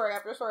after story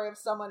after story of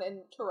someone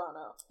in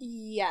Toronto.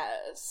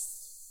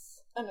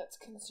 Yes. And it's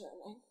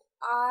concerning.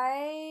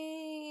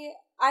 I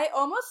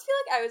almost feel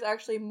like I was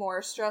actually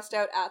more stressed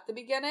out at the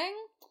beginning.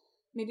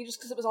 Maybe just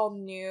because it was all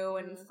new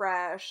and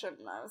fresh, and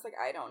I was like,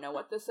 I don't know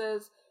what this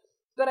is.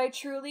 But I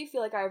truly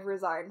feel like I've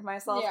resigned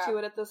myself to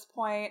it at this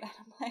point. And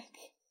I'm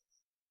like,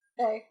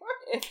 hey,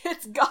 if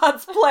it's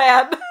God's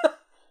plan,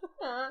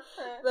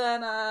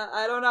 then,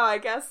 I don't know, I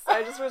guess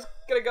I just was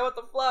gonna go with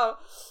the flow.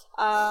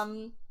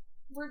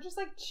 We're just,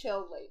 like,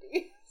 chill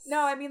ladies.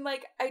 No, I mean,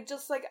 like,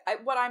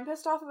 what I'm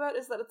pissed off about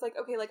is that it's like,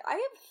 okay, like, I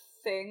have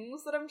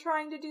things that I'm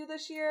trying to do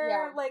this year.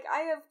 Yeah. Like, I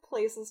have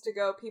places to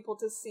go, people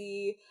to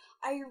see.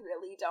 I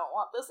really don't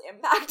want this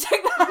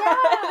impacting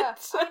that.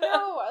 Yeah, I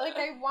know. Like,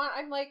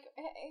 I'm like,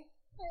 hey,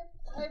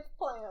 I have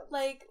plans.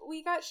 Like,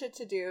 we got shit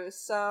to do,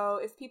 so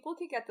if people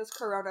could get this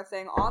corona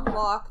thing on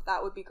lock,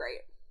 that would be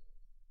great.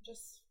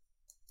 Just,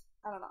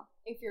 I don't know.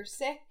 If you're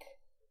sick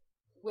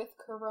with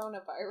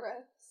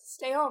coronavirus,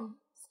 stay home.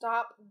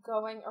 Stop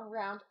going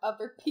around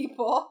other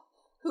people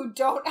who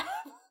don't have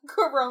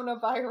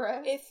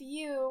coronavirus. If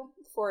you,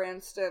 for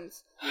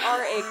instance,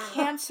 are a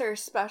cancer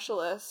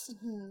specialist,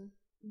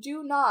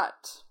 do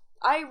not,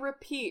 I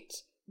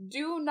repeat,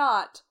 do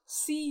not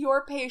see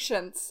your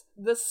patients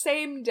the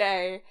same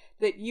day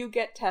that you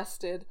get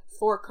tested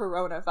for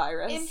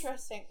coronavirus.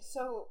 Interesting.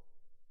 So,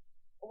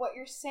 what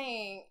you're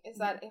saying is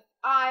that if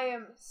I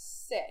am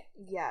sick,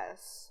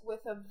 yes,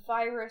 with a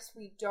virus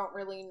we don't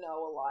really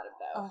know a lot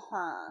about,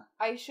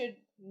 I should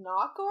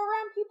not go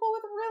around people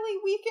with really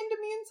weakened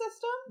immune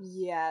systems?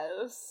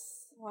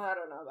 Yes. Well, I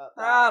don't know about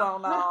that. I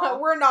don't know.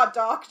 We're not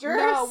doctors.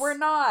 No, we're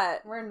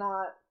not. We're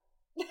not.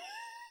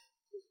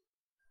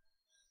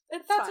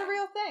 That's a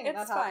real thing.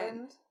 It's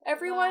fine.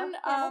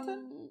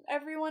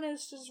 Everyone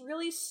is just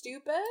really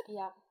stupid.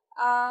 Yeah.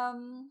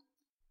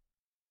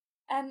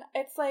 And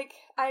it's like,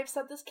 I've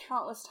said this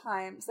countless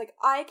times, like,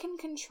 I can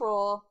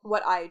control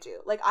what I do.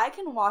 Like, I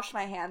can wash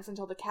my hands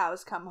until the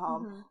cows come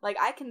home. Mm-hmm. Like,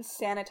 I can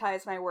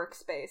sanitize my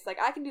workspace. Like,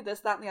 I can do this,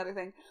 that, and the other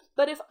thing.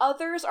 But if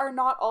others are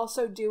not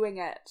also doing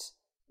it,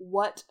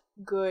 what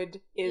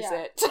good is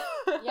it?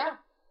 Yeah.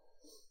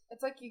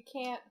 It's like you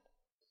can't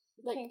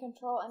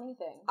control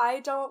anything. I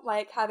don't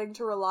like having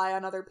to rely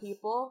on other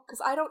people,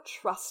 because I don't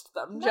trust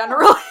them,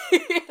 generally.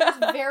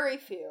 There's very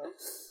few.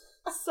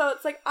 So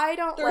it's like,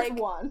 There's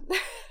one.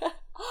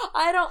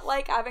 I don't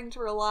like having to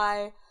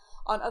rely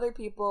on other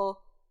people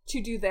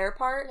to do their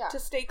part to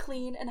stay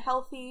clean and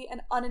healthy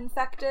and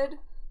uninfected.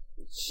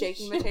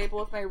 Shaking the table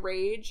with my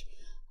rage.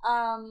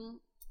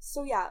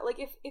 So yeah, like,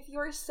 if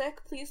you're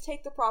sick, please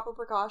take the proper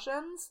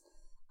precautions.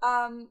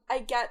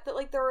 I get that,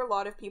 like, there are a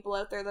lot of people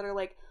out there that are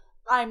like,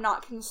 I'm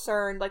not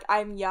concerned, like,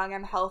 I'm young,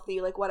 I'm healthy,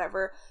 like,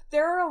 whatever.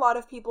 There are a lot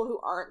of people who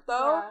aren't,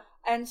 though,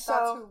 and so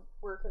that's who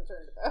we're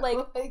concerned about.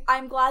 Like,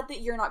 I'm glad that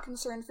you're not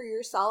concerned for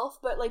yourself,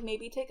 but, like,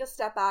 maybe take a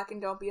step back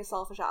and don't be a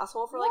selfish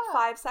asshole for, like,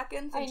 5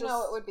 seconds. And I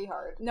know it would be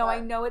hard. No,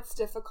 I know it's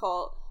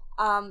difficult,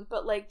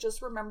 but, like,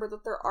 just remember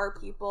that there are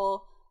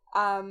people,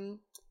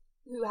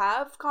 who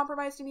have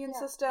compromised immune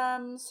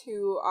systems,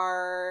 who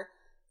are,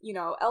 you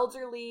know,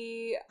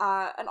 elderly,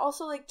 and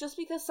also, like, just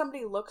because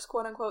somebody looks,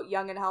 quote-unquote,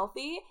 young and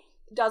healthy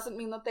doesn't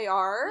mean that they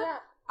are.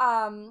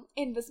 Yeah.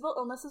 Invisible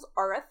illnesses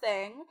are a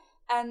thing,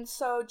 and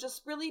so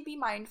just really be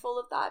mindful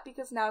of that,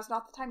 because now is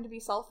not the time to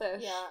be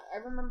selfish. Yeah, I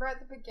remember at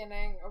the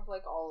beginning of,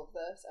 like, all of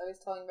this, I was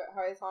telling about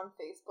how I was on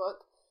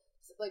Facebook,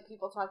 like,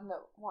 people talking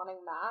about wanting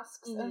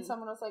masks, and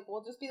someone was like,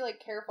 well, just be, like,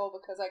 careful,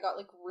 because I got,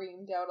 like,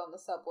 reamed out on the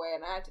subway,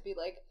 and I had to be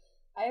like,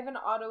 I have an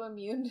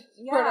autoimmune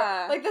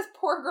disorder. Like, this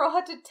poor girl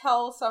had to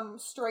tell some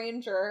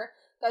stranger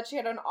that she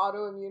had an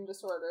autoimmune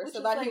disorder, so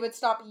that he would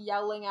stop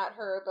yelling at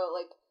her about,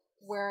 like,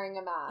 wearing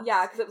a mask.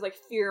 Yeah, because it was like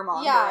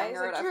fear-mongering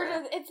or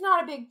whatever. It's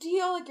not a big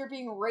deal, like, you're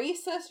being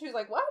racist. She's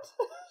like, what?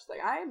 She's like,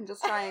 I'm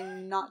just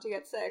trying not to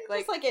get sick.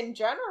 Like, just, like, in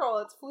general,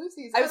 it's flu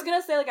season. I was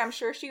gonna say, like, I'm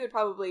sure she would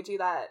probably do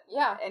that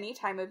yeah. any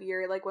time of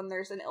year, like, when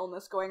there's an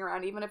illness going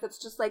around, even if it's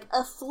just, like,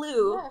 a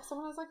flu. Yeah, if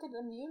someone has, like, an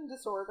immune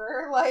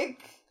disorder,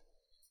 like...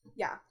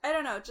 Yeah. I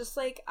don't know, just,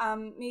 like,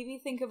 maybe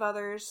think of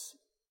others.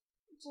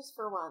 Just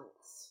for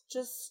once.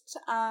 Just,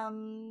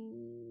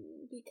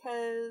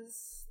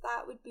 because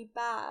that would be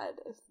bad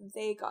if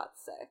they got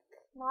sick.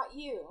 Not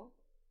you.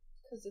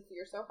 Because if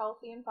you're so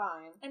healthy and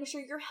fine. I'm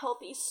sure your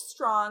healthy,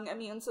 strong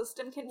immune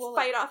system can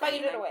fight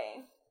it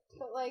away.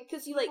 But, like,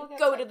 because you, like,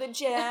 go to the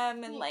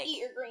gym and, you like... eat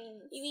your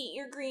greens. You eat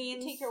your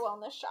greens. You take your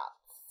wellness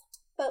shots.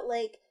 But,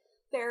 like,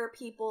 there are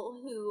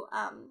people who,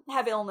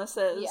 have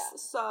illnesses. Yeah.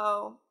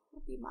 So,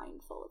 be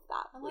mindful of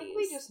that, please. And, like,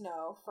 we just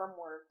know from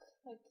work,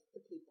 like, the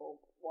people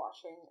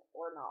washing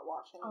or not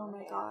washing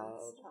their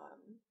hands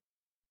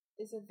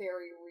is a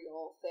very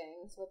real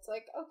thing. So it's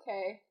like,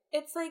 okay.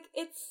 It's like,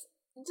 it's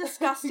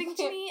disgusting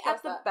to me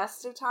at the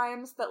best of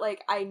times that,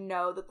 like, I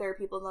know that there are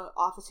people in the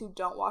office who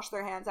don't wash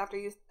their hands after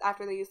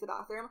they use the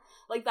bathroom.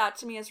 Like, that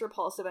to me is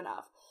repulsive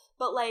enough.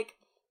 But, like,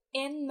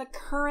 in the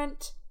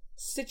current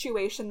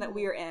situation that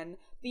we are in,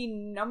 the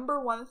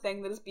number one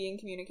thing that is being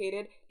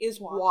communicated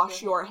is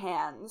wash your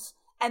hands.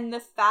 And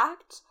the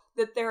fact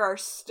that there are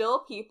still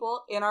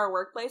people in our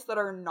workplace that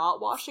are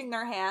not washing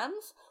their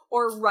hands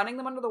or running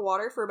them under the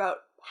water for about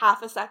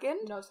half a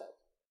second. No soap.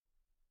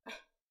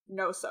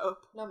 No soap.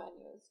 No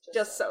menus.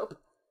 Just soap.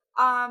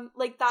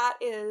 Like, that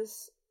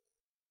is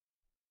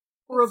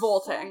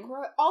revolting.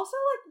 So also,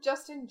 like,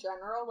 just in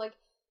general, like,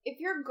 if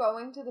you're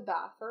going to the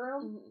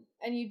bathroom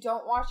and you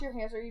don't wash your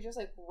hands or you just,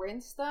 like,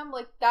 rinse them,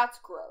 like, that's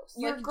gross.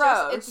 You're like,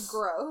 gross. It's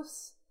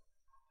gross.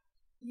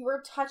 You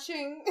are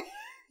touching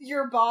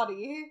your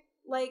body.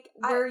 Like,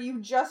 where you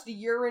just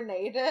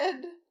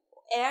urinated.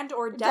 And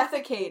or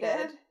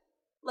defecated.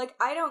 Like,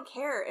 I don't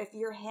care if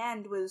your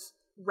hand was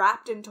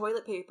wrapped in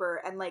toilet paper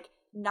and, like,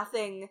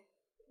 nothing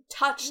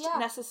touched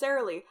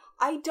necessarily.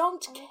 I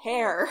don't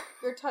care.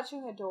 You're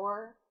touching a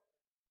door.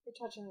 You're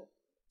touching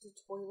the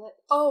toilet.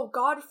 Oh,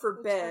 God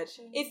forbid.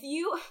 If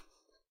you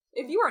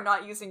are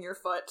not using your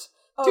foot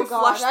to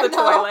flush the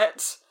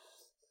toilet...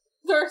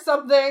 There's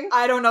something...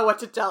 I don't know what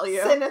to tell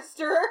you.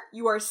 Sinister.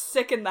 You are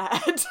sick in the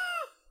head.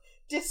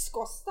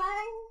 Disgusting.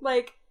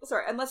 Like,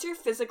 sorry, unless you're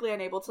physically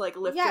unable to, like,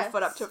 lift your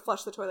foot up to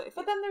flush the toilet.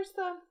 But then there's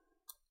the...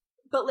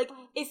 But, like,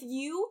 if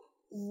you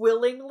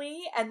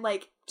willingly and,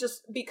 like,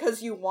 just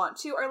because you want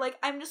to are like,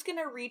 I'm just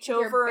gonna reach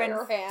over and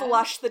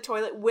flush the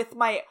toilet with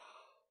my...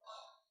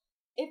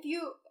 If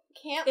you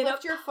can't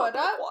lift your foot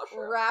up,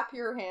 wrap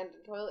your hand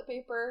in toilet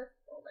paper.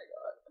 Oh my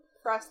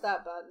god. Press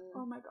that button.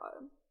 Oh my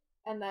god.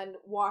 And then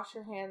wash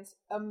your hands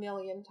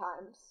 1,000,000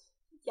 times.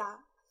 Yeah.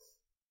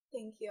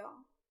 Thank you.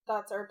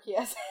 That's our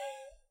PSA.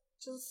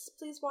 Just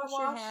please wash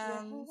your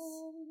hands.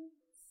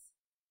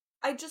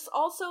 I just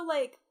also,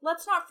 like,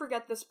 let's not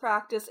forget this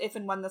practice if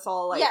and when this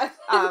all, like,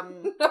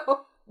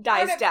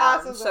 dies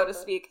down, so to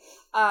speak.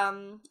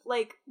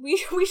 Like,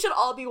 we should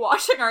all be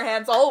washing our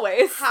hands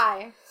always.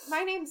 Hi,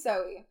 my name's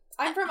Zoe.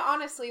 I'm from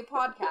Honestly, a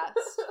podcast.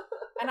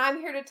 And I'm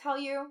here to tell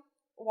you,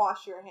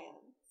 wash your hands.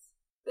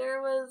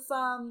 There was,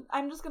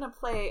 I'm just gonna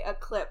play a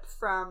clip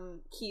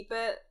from Keep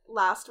It,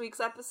 last week's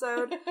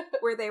episode,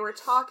 where they were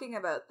talking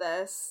about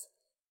this.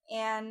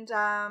 And,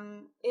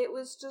 it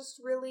was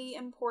just really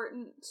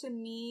important to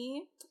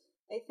me.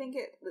 I think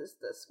it was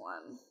this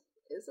one.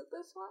 Is it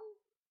this one?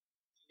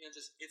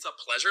 It's a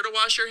pleasure to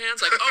wash your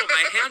hands. Like, oh,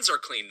 my hands are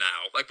clean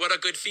now. Like, what a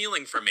good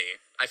feeling for me.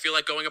 I feel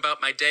like going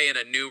about my day in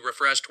a new,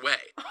 refreshed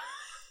way.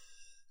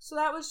 So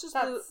that was just,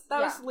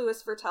 was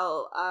Louis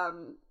Virtel,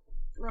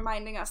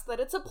 reminding us that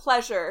it's a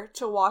pleasure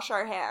to wash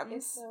our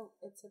hands.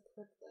 It's a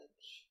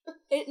privilege.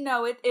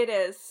 It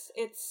is.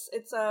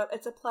 It's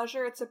a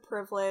pleasure, it's a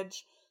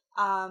privilege.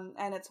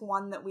 And it's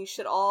one that we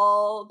should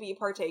all be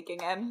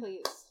partaking in.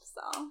 Please.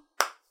 So.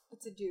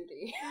 It's a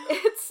duty.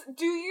 It's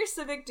do your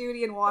civic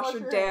duty and wash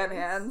your damn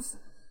hands.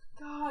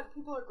 God,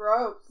 people are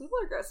gross.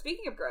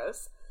 Speaking of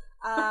gross,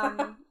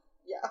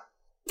 yeah.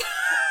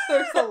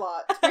 There's a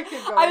lot we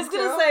could go I was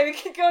going to say, we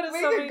could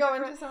go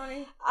into so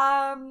many.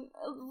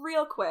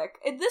 Real quick.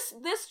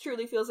 This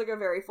truly feels like a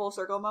very full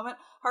circle moment.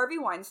 Harvey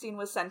Weinstein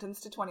was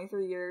sentenced to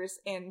 23 years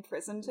in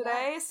prison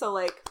today, so,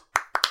 like,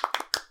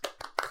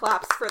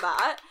 claps for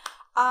that.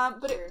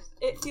 But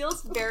it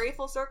feels very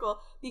full circle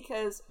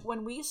because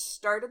when we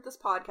started this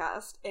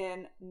podcast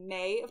in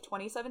May of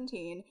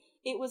 2017,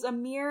 it was a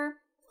mere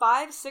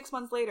 5-6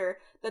 months later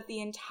that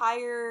the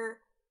entire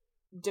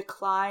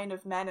decline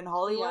of men in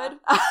Hollywood.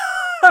 Yeah.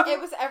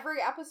 It was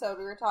every episode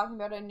we were talking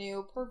about a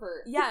new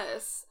pervert.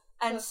 Yes.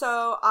 And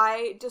so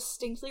I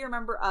distinctly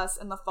remember us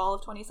in the fall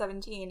of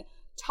 2017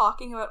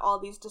 talking about all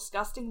these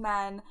disgusting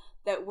men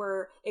that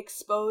were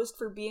exposed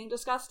for being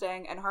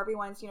disgusting, and Harvey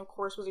Weinstein, of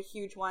course, was a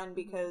huge one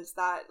because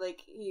that,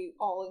 like, he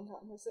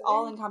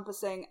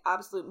all-encompassing,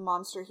 absolute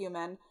monster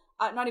human.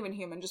 Not even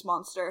human, just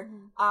monster.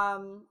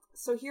 Mm-hmm.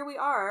 So here we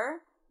are,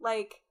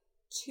 like,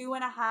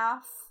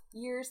 2.5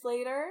 years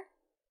later,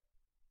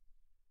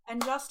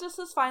 And justice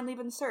has finally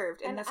been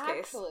served in this case.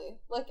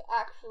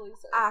 Actually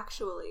served.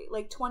 Actually.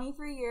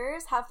 23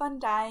 years? Have fun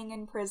dying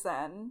in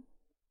prison.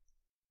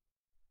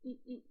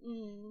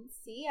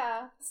 See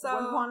ya. So,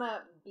 we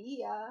wanna be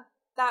ya.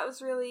 That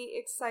was really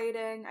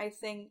exciting. I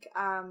think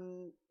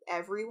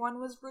everyone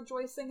was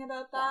rejoicing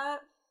about that.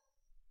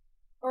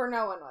 Or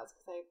no one was,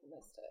 because I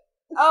missed it.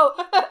 Oh,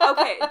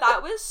 okay.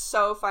 That was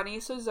so funny.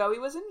 So Zoe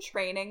was in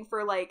training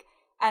for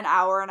an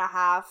hour and a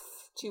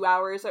half, 2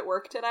 hours at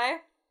work today.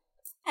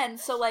 And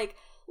so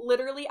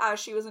literally as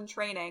she was in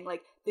training,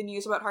 the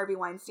news about Harvey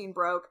Weinstein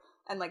broke,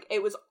 and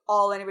it was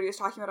all anybody was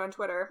talking about on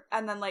Twitter.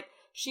 And then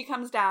she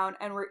comes down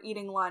and we're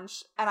eating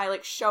lunch, and I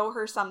show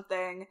her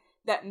something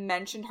that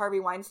mentioned Harvey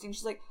Weinstein.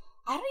 She's like,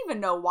 I don't even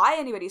know why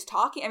anybody's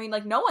talking. I mean,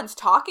 no one's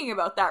talking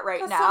about that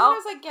right now.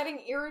 Someone was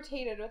getting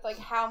irritated with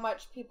how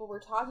much people were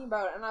talking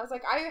about it, and I was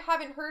like, I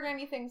haven't heard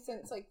anything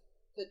since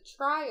the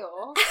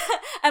trial.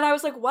 And I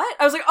was like, what?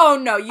 I was like, oh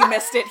no, you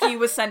missed it. He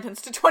was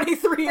sentenced to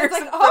 23 years in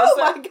prison. Oh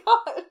my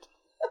god.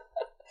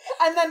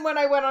 And then when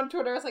I went on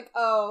Twitter, I was like,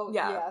 oh,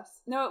 yeah.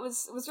 Yes. No, it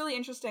was really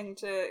interesting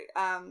to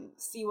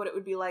see what it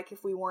would be like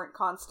if we weren't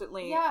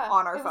constantly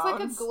on our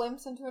phones. It was a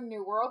glimpse into a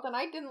new world, and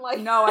I didn't like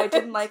it. No, I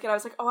didn't like it. I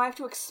was like, oh, I have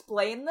to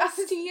explain this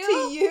to you?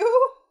 To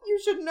you? You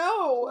should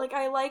know.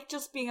 I like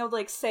just being able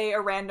to, say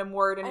a random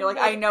word, and you're like,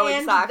 I know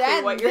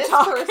exactly what you're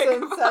talking about. And this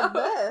person said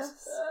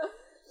this.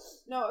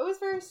 No, it was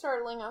very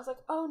startling. I was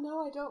like, oh no,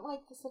 I don't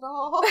like this at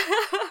all.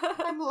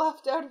 I'm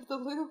left out of the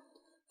loop.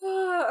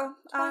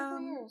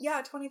 23 years.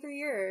 Yeah, 23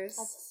 years.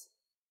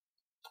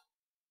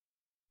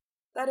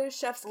 That is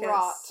chef's kiss.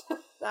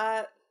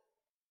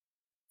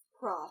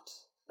 Rot.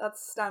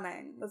 That's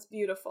stunning. That's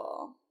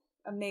beautiful.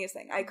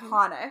 Amazing.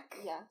 Iconic.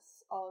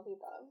 Yes, all of the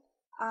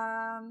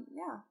above.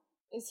 Yeah.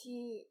 Is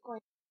he going...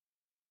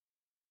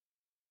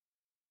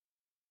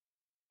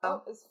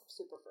 Oh, it's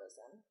super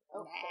frozen.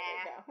 Oh, nah.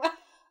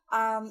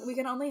 there we go. We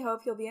can only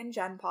hope he'll be in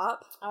Gen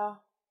Pop. Oh.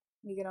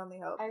 We can only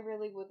hope. I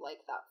really would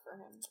like that for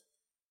him.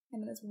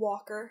 Him and his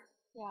walker.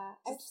 Yeah,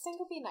 I just think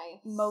it'd be nice.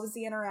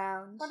 Moseying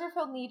around. Wonder if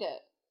he'll need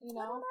it, you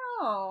know? I don't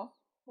know.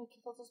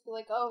 He'll just be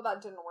like, oh,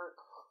 that didn't work.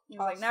 He's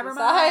like, never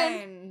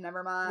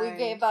mind. We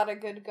gave that a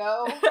good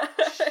go.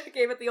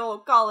 Gave it the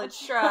old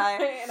college try.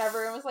 And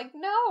everyone was like,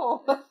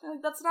 no.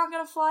 That's not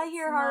gonna fly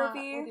here,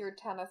 Harvey. With your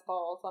tennis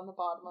balls on the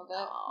bottom of it.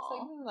 No. It's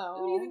like, no.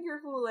 Who do you think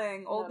you're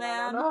fooling, old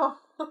man? No.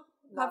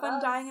 Have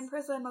fun dying in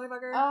prison,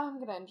 motherfucker.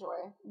 I'm gonna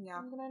enjoy. Yeah.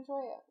 I'm gonna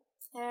enjoy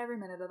it. Every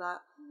minute of that.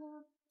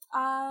 Yeah.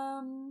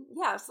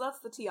 Yeah, so that's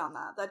the tea on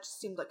that. That just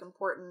seemed like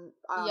important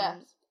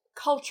yes.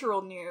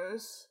 cultural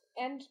news.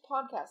 And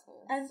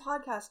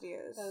podcast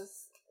news.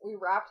 Because we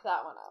wrapped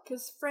that one up.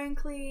 Because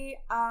frankly,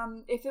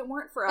 if it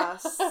weren't for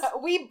us...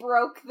 we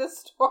broke the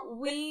story.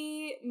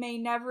 We may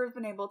never have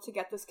been able to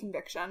get this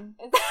conviction.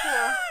 It's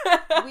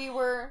true. We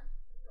were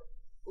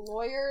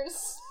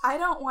lawyers. I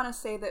don't want to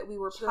say that we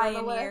were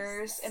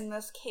pioneers in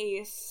this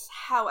case.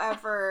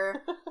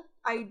 However...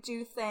 I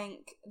do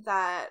think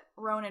that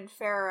Ronan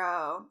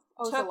Farrow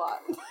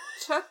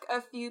took a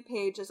few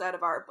pages out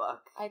of our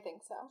book. I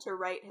think so. To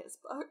write his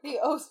book. He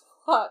owes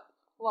a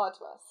lot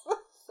to us.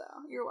 So,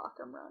 you're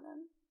welcome,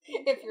 Ronan.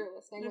 If you're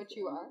listening, which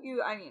you are.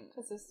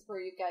 Because this is where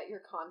you get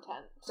your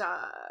content.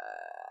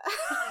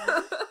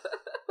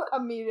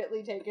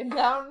 Immediately taken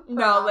down.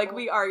 No,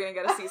 we are going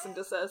to get a cease and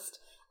desist.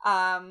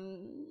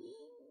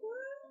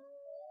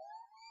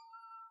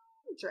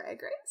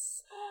 Drag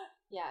Race?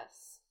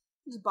 Yes.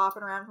 Just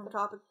bopping around from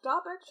topic to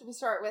topic. Should we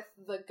start with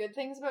the good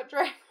things about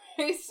Drag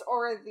Race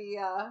or the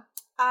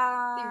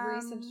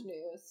recent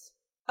news?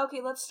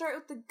 Okay, let's start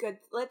with the good.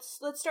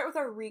 Let's start with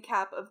our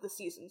recap of the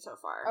season so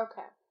far.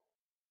 Okay.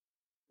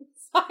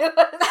 Silence.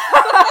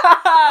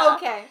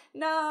 Okay.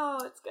 No,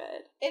 it's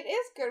good. It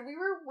is good. We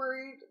were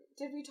worried.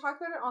 Did we talk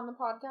about it on the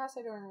podcast?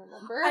 I don't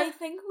remember. I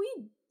think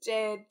we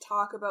did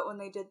talk about when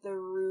they did the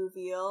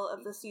reveal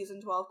of the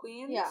season 12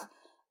 queens. Yeah.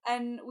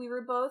 And we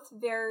were both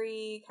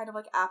very kind of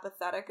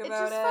apathetic about it.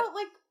 It just felt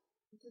like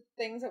the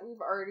things that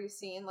we've already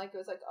seen. It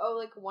was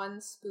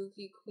one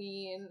spooky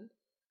queen.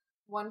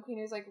 One queen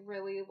who's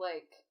really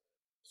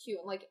cute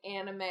and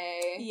anime.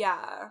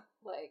 Yeah.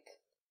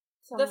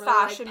 Some the really,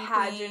 fashion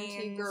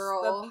pageant-y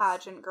girls. The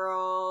pageant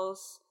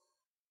girls.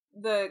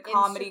 The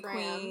comedy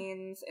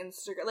queens.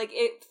 Instagram.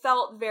 It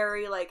felt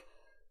very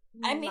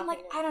I mean,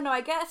 I don't know,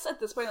 I guess at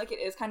this point, it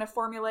is kind of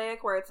formulaic,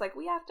 where it's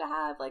we have to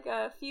have,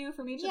 a few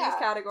from each of these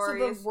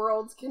categories. So the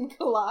worlds can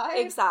collide.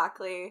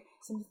 Exactly.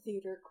 Some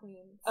theater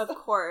queens. Of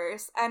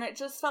course. And it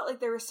just felt like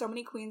there were so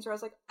many queens where I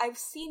was like, I've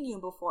seen you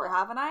before,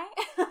 haven't I?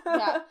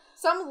 Yeah.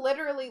 Some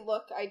literally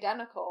look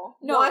identical.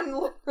 No. One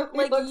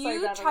literally looks you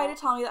identical. try to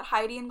tell me that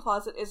Heidi in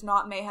Closet is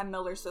not Mayhem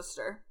Miller's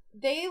sister.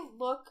 They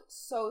look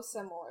so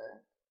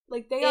similar.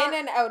 They are... In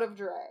and out of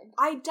drag.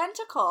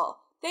 Identical.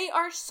 They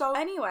are so...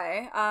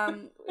 Anyway,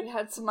 we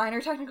had some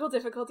minor technical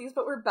difficulties,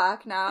 but we're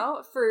back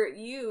now. For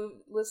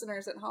you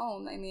listeners at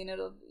home, I mean,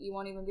 you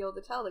won't even be able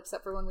to tell,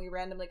 except for when we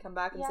randomly come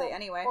back and say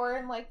anyway. Or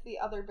in, the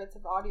other bits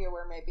of audio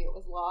where maybe it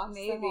was lost.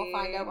 Maybe. And we'll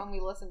find out when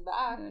we listen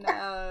back. Who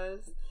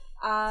knows?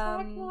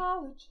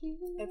 Technology.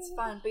 It's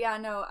fun. But yeah,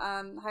 no,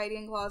 Heidi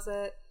N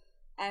Closet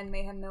and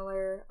Mayhem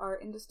Miller are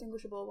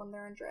indistinguishable when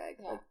they're in drag.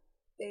 Yeah. Like,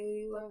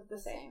 they look the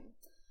same.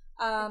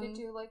 They could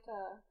do like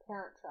a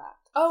Parent Trap.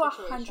 Oh,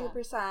 situation.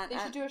 100%. They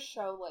should do a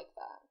show like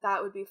that.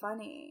 That would be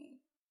funny.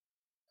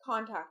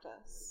 Contact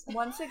us.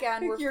 Once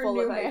again, we're Your full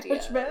new of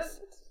ideas. management.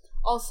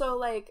 Also,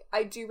 like,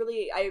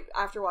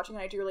 after watching it,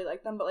 I do really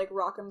like them, but, like,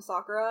 Rock'em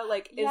Sakura,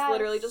 like, is Yes.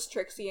 literally just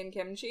Trixie and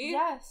Kimchi.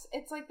 Yes,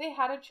 it's like they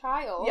had a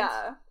child.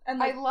 Yeah. And,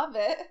 like, I love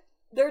it.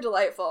 they're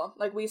delightful.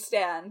 Like, we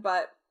stan,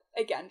 but,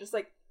 again, just,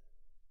 like,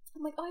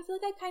 I'm like, oh, I feel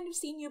like I've kind of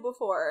seen you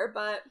before,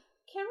 but...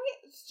 Can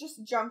we,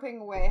 just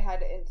jumping way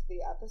ahead into the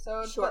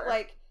episode, Sure. but,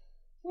 like,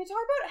 can we talk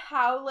about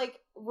how, like,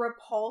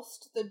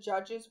 repulsed the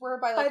judges were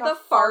by, like, the a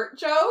fart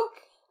joke?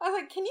 I was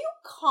like, can you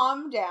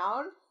calm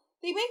down?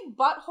 They make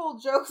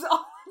butthole jokes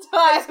all the time.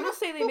 I was gonna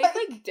say, they make,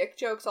 like, dick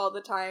jokes all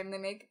the time. They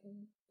make,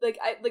 like,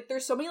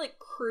 there's so many, like,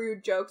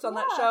 crude jokes on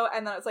that show,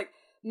 and then it's like,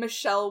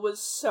 Michelle was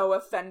so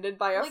offended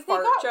by a fart they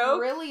got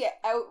joke. really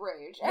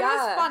outraged. And it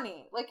was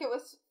funny. Like, it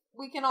was,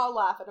 we can all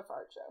laugh at a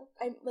fart joke.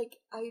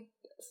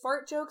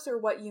 Fart jokes are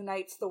what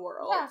unites the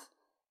world. Yeah.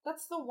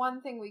 That's the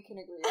one thing we can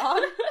agree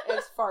on,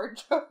 is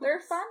fart jokes. They're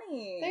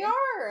funny. They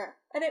are.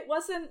 And it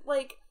wasn't,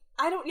 like,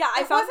 I found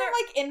wasn't,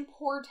 like, in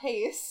poor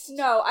taste.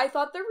 No, I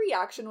thought the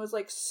reaction was,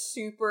 like,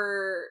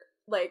 super,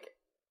 like,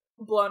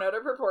 blown out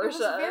of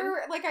proportion. It was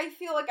very, like, I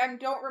feel like, I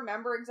don't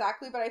remember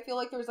exactly, but I feel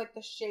like there was, like,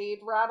 the shade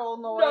rattle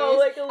noise. No,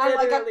 like, literally. And,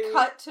 like, a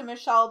cut to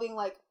Michelle being,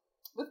 like,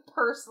 with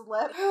pursed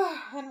lip.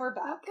 And we're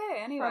back.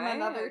 Okay, anyway. From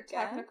another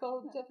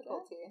technical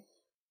difficulty.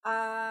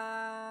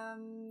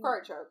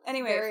 Fart joke.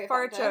 Anyway, very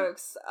fart effective.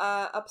 jokes.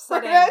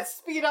 Upsetting. We're gonna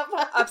speed up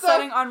that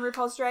Upsetting on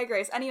RuPaul's Drag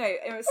Race. Anyway,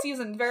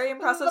 season, very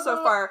impressive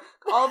so far.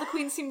 All the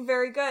queens seem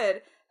very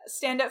good.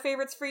 Standout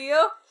favorites for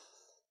you?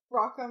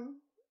 Rock'em.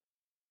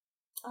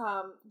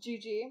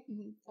 Gigi.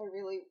 I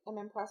really am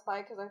impressed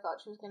by because I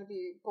thought she was going to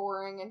be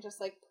boring and just,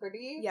 like,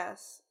 pretty.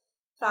 Yes.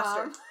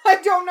 Faster.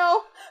 I don't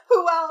know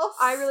who else.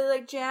 I really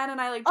like Jan and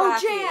I like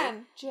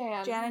Jackie.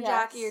 Jan and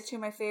Jackie are two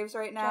of my faves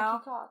right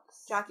now.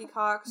 Jackie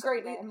Cox.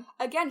 Great name.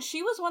 Again,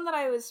 she was one that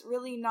I was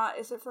really not...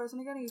 Is it Frozen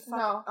again?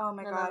 No. Oh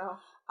my god. No.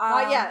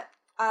 Not yet.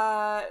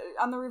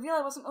 On the reveal,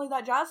 I wasn't really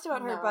that jazzed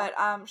about her, but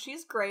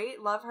she's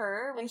great. Love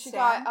her. And she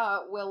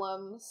got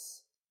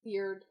Willem's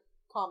weird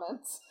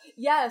comments.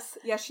 Yes,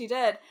 she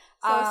did.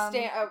 So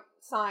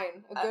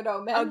sign, a good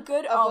omen. A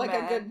good of, omen.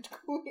 like, a good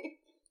queen.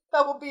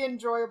 That will be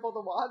enjoyable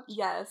to watch.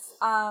 Yes.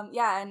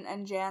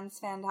 And Jan's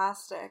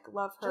fantastic.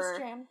 Love her.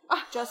 Just Jan.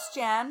 Just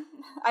Jan.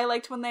 I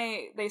liked when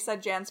they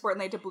said Jan Sport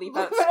and they had to bleep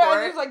out Sport.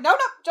 I was like, no,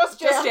 just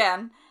Jan. Just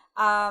Jan.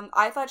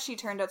 I thought she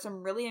turned out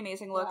some really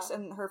amazing looks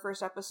in her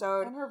first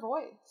episode. And her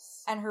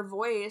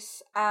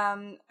voice.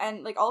 And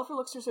like all of her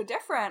looks are so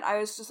different. I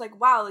was just like,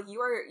 wow, like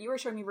you are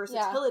showing me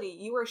versatility.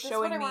 You are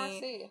showing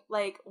me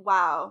like,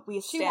 wow,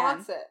 we stand. She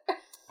wants it.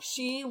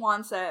 She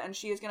wants it, and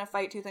she is going to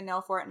fight tooth and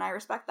nail for it, and I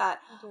respect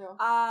that. I do.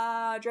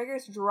 Drag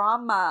Race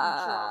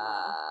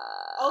drama.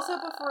 Also,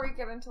 before we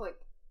get into, like,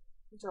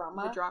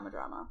 drama. The drama.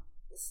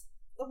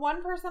 The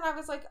one person I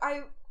was like,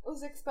 I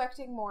was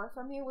expecting more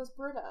from you was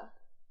Britta.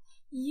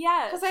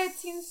 Yes. Because I had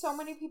seen so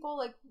many people,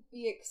 like,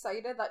 be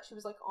excited that she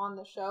was, like, on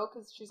the show,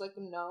 because she's, like,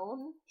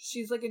 known.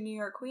 She's, like, a New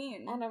York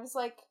queen. And I was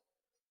like,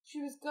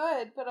 she was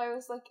good, but I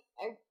was like,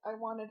 I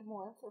wanted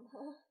more from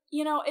her.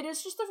 You know, it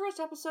is just the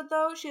first episode,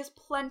 though. She has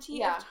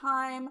plenty of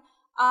time.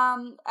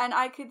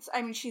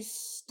 And she's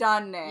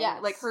stunning.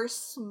 Yes. Like, her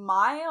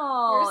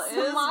smile is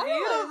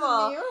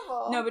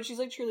beautiful. No, but she's,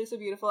 like, truly so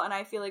beautiful, and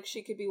I feel like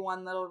she could be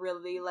one that'll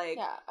really, like,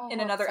 in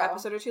another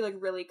episode or two, like,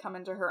 really come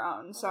into her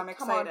own. So I'm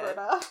excited. Come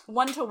on, Britta.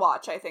 One to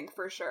watch, I think,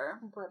 for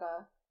sure.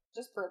 Britta.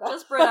 Just Britta.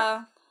 Just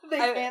Britta. They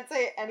can't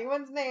say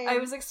anyone's name. I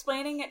was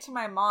explaining it to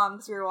my mom,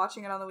 because we were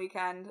watching it on the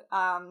weekend,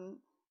 and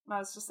I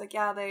was just like,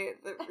 yeah, the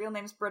real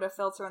name's Britta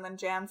Filter and then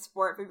Jan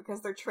Sport, but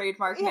because they're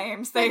trademark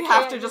names, they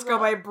have to just go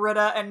by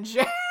Britta and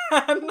Jan.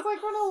 It's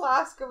like when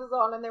Alaska was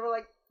on and they were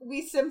like,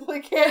 we simply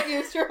can't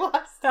use your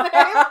last name.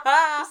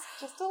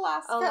 just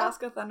Alaska.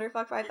 Alaska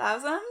Thunderfuck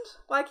 5000?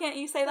 Why can't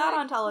you say that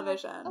on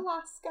television?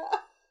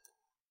 Alaska.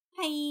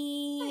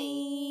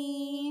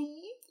 Hi.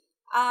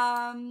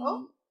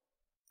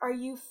 Are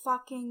you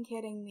fucking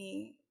kidding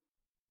me?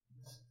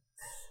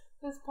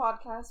 This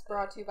podcast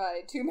brought to you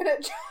by 2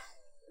 Minute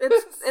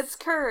It's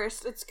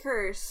cursed. It's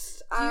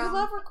cursed. Do you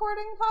love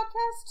recording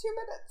podcasts 2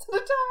 minutes at a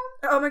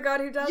time? Oh my god,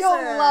 who doesn't?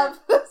 You'll love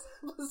this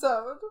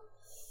episode.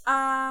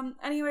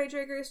 Anyway,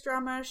 Drag Race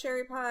drama.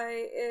 Sherry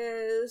Pie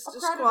is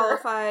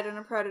disqualified and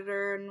a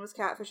predator and was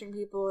catfishing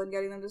people and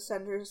getting them to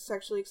send her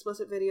sexually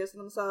explicit videos of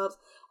themselves,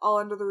 all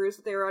under the ruse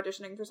that they were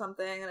auditioning for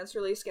something, and it's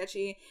really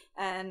sketchy,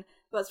 and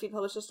BuzzFeed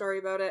published a story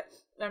about it.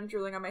 I'm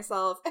drooling on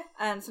myself.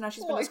 And so now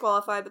she's been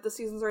disqualified, but the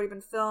season's already been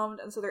filmed,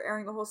 and so they're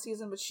airing the whole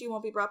season, but she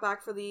won't be brought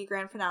back for the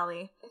grand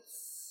finale.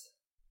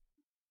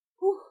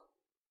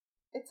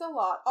 It's a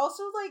lot.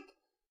 Also, like,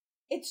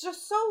 it's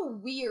just so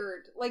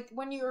weird. Like,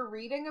 when you're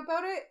reading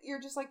about it, you're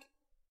just like,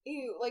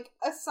 ew. Like,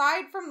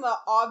 aside from the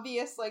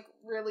obvious, like,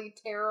 really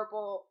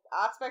terrible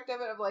aspect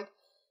of it, of, like,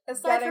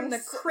 aside from the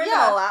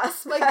criminal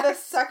aspect, like the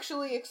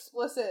sexually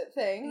explicit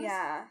things.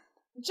 Yeah.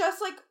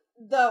 Just like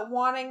the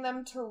wanting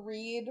them to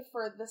read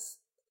for this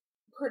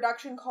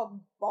production called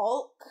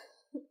Bulk.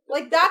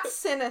 Like, that's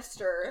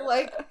sinister.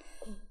 Like,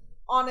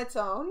 on its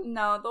own.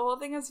 No, the whole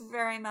thing is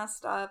very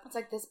messed up. It's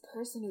like this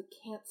person who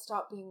can't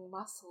stop being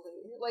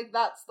muscly. Like,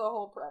 that's the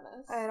whole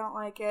premise. I don't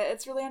like it.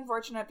 It's really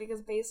unfortunate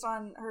because based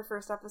on her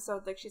first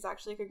episode, like, she's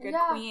actually like a good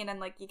queen, and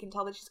like you can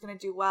tell that she's gonna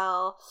do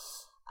well.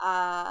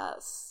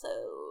 So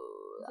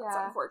that's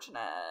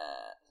unfortunate.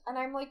 And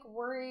I'm like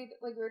worried,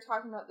 like we were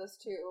talking about this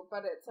too,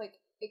 but it's like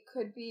it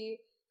could be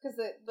because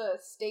the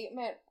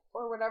statement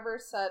or whatever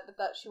said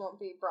that she won't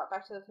be brought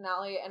back to the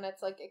finale, and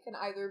it's like it can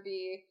either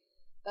be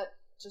that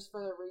just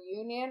for the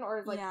reunion,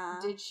 or like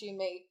did she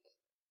make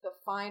the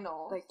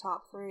final, like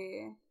top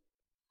 3?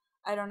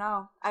 I don't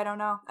know. I don't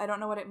know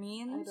what it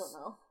means. I don't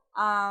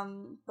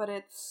know. But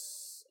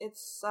it's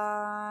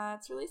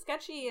really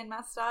sketchy and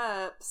messed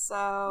up,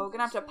 so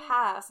gonna have to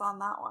pass on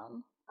that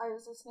one. I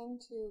was listening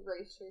to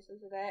Race Chaser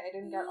today. I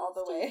didn't get all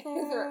the way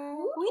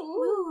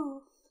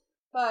through.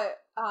 But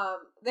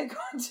they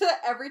got to,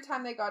 every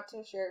time they got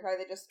to Sherry Pie,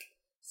 they just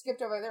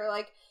skipped over. They were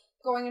like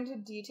going into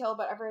detail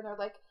about everything. They're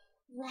like,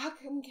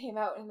 Rackham came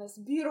out in this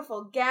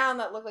beautiful gown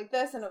that looked like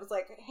this, and it was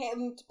like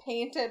hand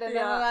painted, and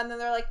then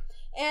they're like,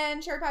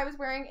 and Sherry Pie was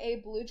wearing a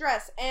blue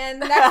dress,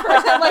 and the next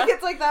person, like,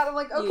 it's like that. I'm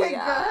like, okay, good.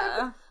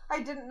 I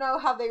didn't know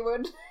how they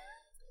would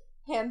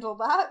handle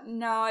that.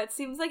 No, it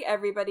seems like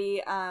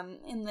everybody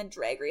in the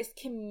Drag Race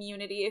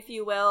community, if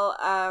you will,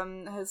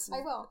 has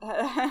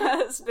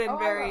been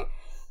very.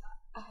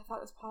 I thought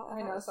it was Paul.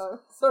 I know, so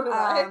did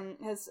I.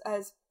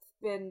 Has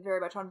been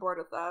very much on board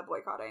with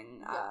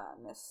boycotting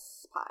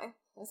Miss Pie.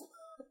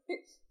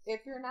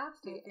 If you're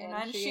nasty,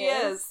 and she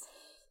is.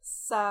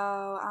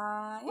 So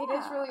it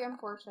is really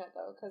unfortunate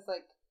though, because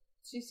like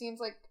she seems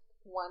like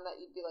one that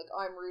you'd be like, oh,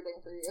 I'm rooting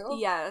for you.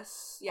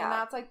 Yes, yeah. And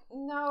that's like,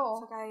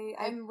 no, it's like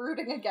I'm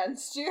rooting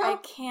against you. I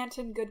can't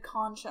in good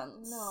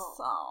conscience. No.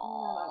 So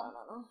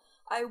No.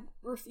 I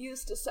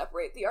refuse to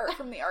separate the art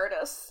from the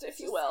artist, if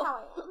you will.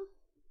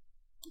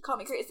 Call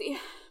me crazy.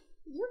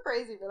 You're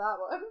crazy for that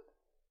one.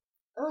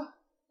 Ugh.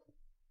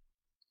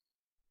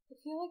 I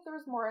feel like there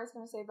was more I was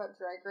going to say about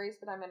Drag Race,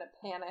 but I'm in a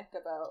panic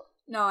about.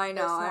 No, I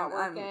know.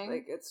 I'm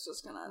like, it's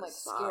just gonna. I'm like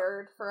stop.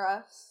 For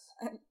us.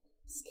 I'm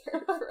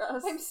scared for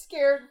us. I'm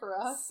scared for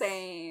us.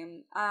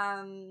 Same.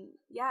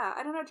 Yeah,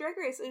 I don't know. Drag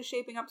Race is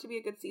shaping up to be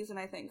a good season,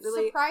 I think.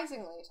 Really,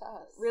 surprisingly to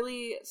us.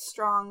 Really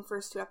strong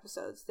first 2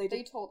 episodes.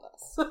 They told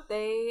us.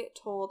 They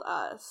told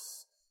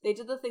us. They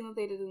did the thing that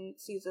they did in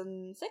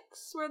season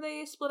 6, where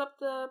they split up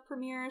the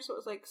premiere, so it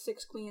was like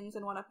 6 queens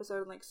in one episode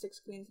and like 6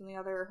 queens in the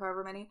other, or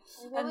however many.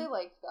 I really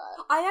like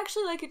that. I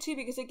actually like it too,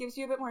 because it gives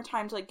you a bit more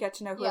time to like get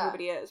to know who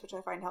everybody is, which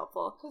I find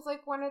helpful. Because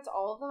like when it's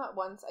all of them at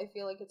once, I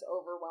feel like it's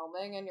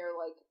overwhelming, and you're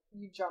like,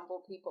 you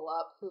jumble people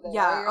up who they are.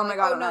 Yeah, oh my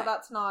god. Oh no,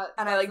 that's not.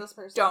 And I like this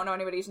person. Don't know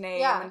anybody's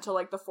name until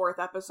like the 4th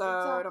episode.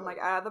 Exactly. I'm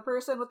like, the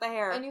person with the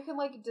hair. And you can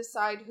like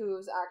decide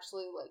who's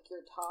actually like your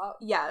top.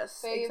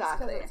 Yes, faves,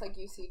 exactly. Because it's like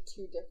you see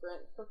 2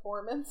 different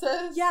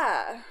performances.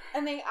 Yeah.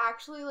 And they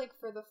actually like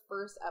for the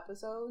first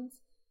episodes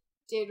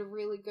did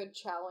really good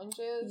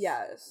challenges.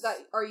 Yes.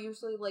 That are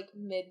usually like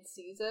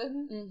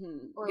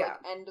mid-season or like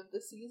end of the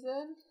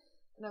season.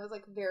 And it was,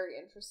 like, very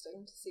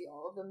interesting to see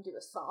all of them do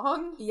a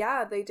song.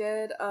 Yeah, they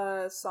did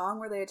a song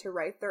where they had to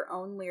write their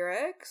own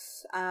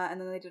lyrics, and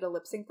then they did a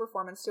lip-sync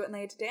performance to it, and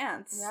they had to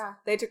dance. Yeah.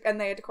 They had to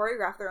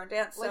choreograph their own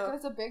dance. Like,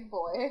 as a big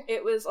boy.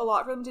 It was a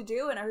lot for them to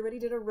do, and everybody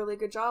did a really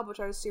good job, which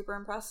I was super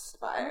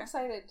impressed by. I'm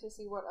excited to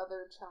see what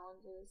other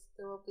challenges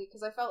there will be,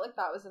 because I felt like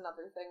that was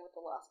another thing with the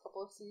last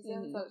couple of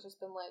seasons, that it's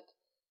just been, like,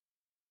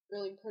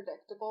 really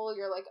predictable.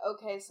 You're like,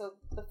 okay, so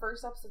the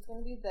first episode's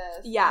gonna be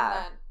this. Yeah.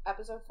 And then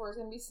episode 4 is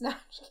gonna be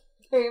Snatch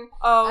Game.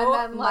 Oh,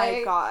 and then,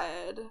 my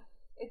god.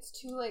 It's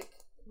too, like,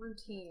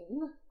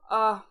 routine.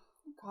 God,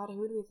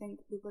 who do we think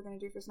people are gonna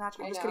do for Snatch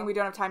Game? Just kidding, we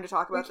don't have time to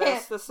talk about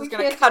this. This is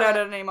gonna cut out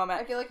at any moment.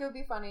 I feel like it would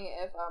be funny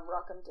if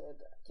Rockham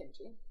did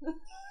Kimchi.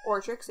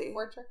 Or Trixie.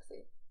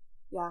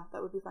 Yeah,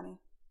 that would be funny.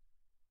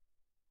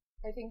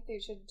 I think they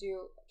should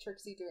do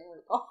Trixie doing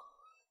RuPaul.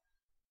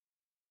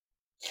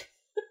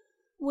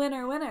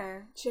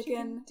 Winner,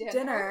 chicken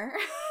dinner.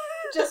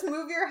 Just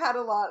move your head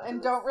a lot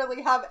and don't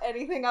really have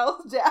anything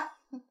else down.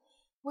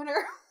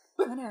 Winner,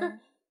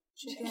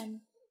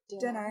 chicken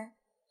dinner.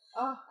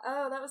 Oh,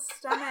 that was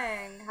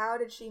stunning. How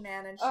did she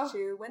manage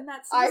to win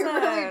that season? I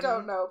really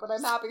don't know, but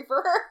I'm happy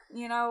for her.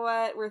 You know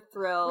what? We're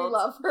thrilled. We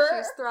love her.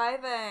 She's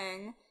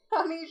thriving.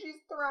 Honey,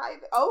 she's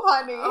thriving. Oh,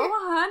 honey.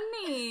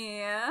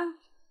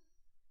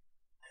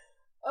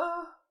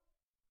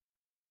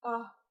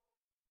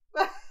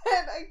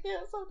 I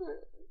can't stop doing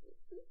it.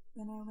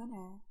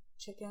 Winner,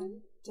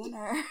 chicken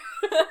dinner.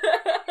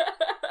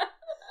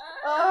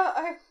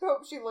 I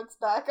hope she looks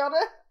back on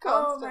it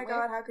constantly. Oh my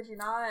god, how could you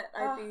not?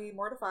 I'd be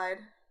mortified.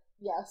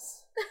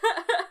 Yes.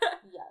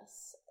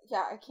 Yes.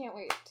 Yeah, I can't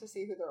wait to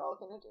see who they're all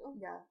gonna do.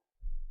 Yeah.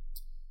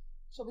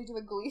 Shall we do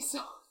a Glee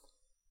song?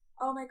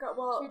 Oh my god,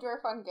 well... Should we do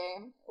our fun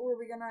game? Were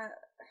we gonna...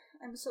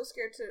 I'm so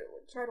scared to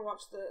try to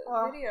watch the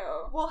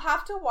video. We'll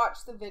have to watch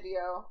the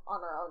video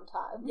on our own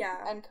time.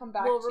 Yeah. And come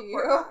back to you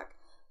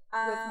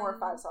with more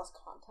 5 Sauce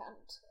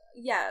content.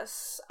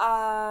 Yes.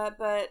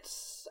 But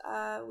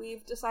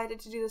we've decided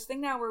to do this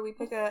thing now where we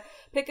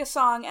pick a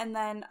song and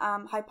then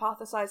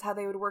hypothesize how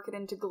they would work it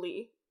into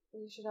Glee.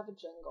 We should have a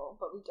jingle,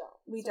 but we don't.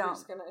 We don't. We're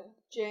just gonna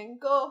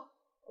jingle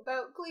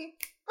about Glee.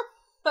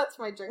 That's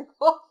my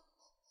jingle.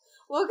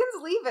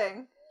 Logan's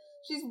leaving.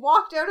 She's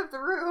walked out of the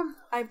room.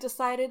 I've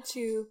decided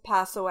to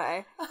pass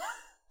away.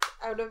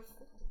 Out of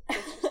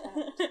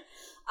disrespect.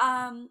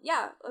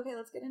 Yeah, okay,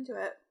 let's get into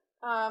it.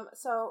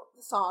 So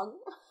the song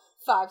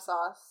 5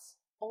 Sauce,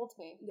 Old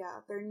Me.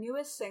 Yeah, their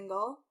newest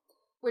single,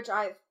 which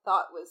I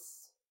thought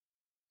was,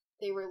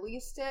 they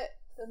released it,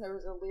 then there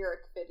was a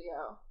lyric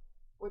video,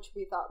 which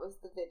we thought was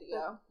the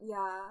video.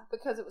 Yeah.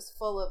 Because it was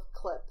full of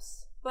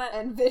clips but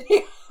and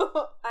video.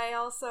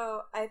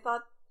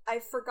 I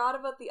forgot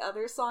about the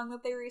other song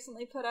that they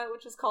recently put out,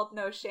 which is called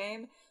No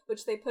Shame,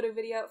 which they put a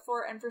video out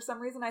for, and for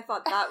some reason I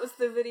thought that was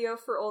the video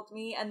for Old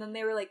Me, and then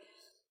they were like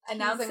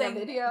announcing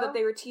that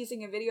they were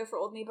teasing a video for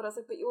Old Me, but I was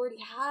like, but you already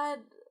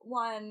had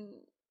one,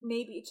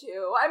 maybe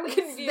two. I'm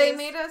confused. They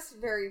made us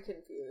very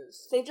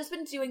confused. They've just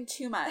been doing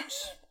too much.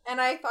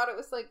 And I thought it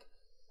was like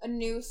a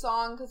new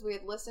song because we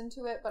had listened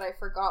to it, but I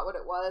forgot what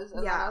it was,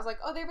 and then I was like,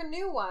 oh, they have a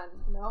new one.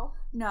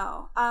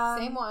 No,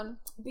 same one.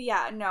 But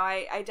yeah, no,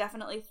 I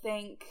definitely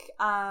think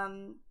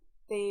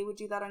they would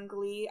do that on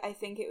Glee. I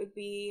think it would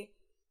be,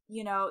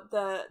 you know,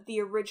 the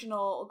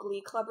original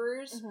Glee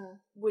clubbers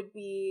would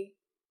be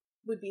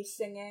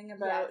singing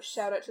about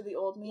shout out to the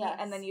old me,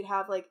 and then you'd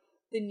have like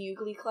the new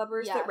Glee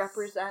clubbers that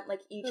represent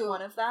like each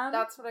one of them.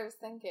 That's what I was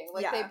thinking.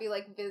 Like they'd be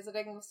like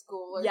visiting the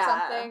school or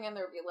something, and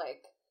there'd be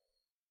like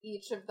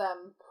each of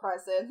them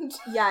present.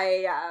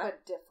 Yeah.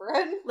 But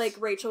different. Like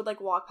Rachel would like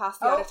walk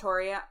past the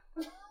auditorium.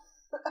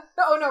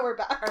 Oh no, we're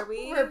back. Are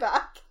we? We're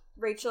back.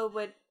 Rachel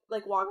would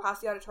like walk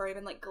past the auditorium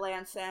and like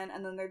glance in,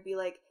 and then there'd be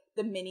like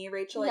the mini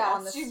Rachel like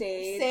on the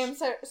stage. Same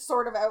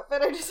sort of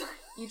outfit.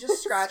 You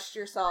just scratched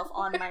yourself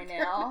on my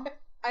nail.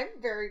 I'm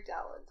very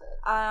talented.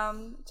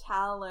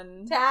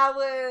 Talented.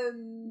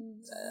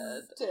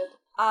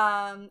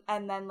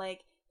 And then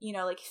like, you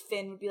know, like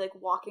Finn would be like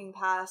walking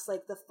past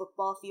like the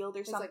football field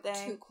or something.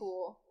 Like too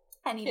cool.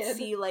 And you'd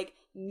see like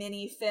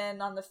mini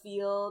Finn on the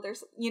field or,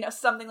 you know,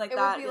 something like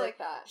that. It would be like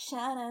that.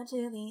 Shout out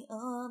to the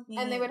old me.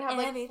 And they would have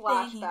like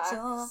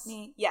flashbacks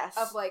yes.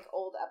 of like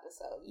old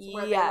episodes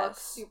where they look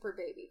super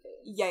baby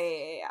face.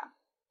 Yeah.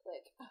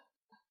 Like,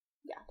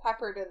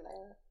 peppered in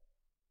there.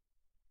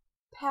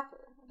 I'm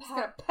just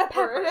gonna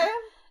pepper it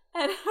in.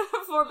 And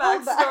for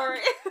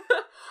backstory,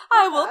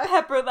 I will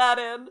pepper that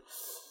in.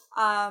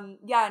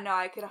 Yeah, no,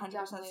 I could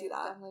 100% see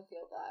that. Definitely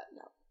feel that.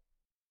 No.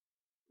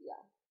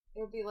 Yeah.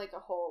 It would be like a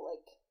whole,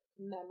 like,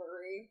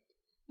 memory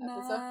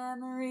episode.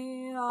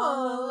 Memory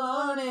all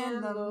alone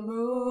in the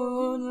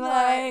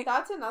moonlight.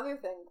 That's another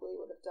thing Glee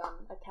would have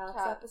done. A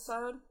Cats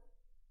episode.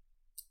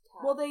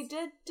 Cats. Well, they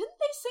did. Didn't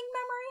they sing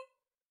Memory?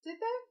 Did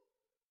they?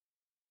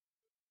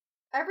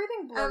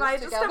 Everything blurs Am I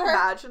just together.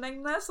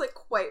 imagining this? Like,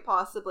 quite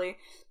possibly.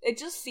 It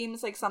just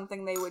seems like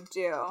something they would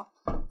do.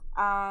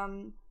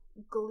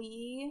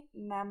 Glee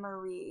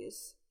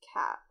Memories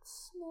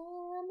Cats.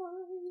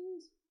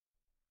 Memories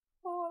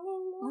all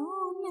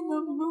alone in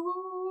the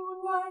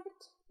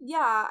moonlight.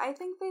 Yeah, I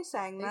think they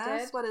sang this. They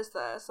did? What is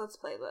this? Let's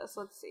play this.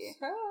 Let's see.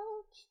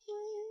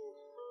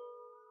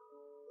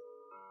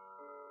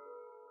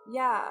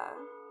 Yeah.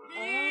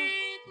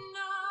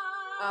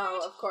 Oh,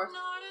 of course.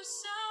 Not a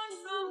sound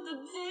from the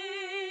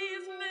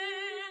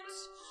pavement.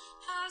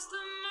 Has the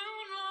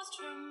moon lost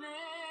her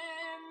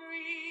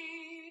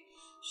memory?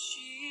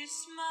 She's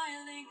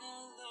smiling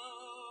alone.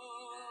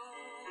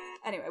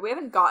 Anyway, we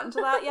haven't gotten to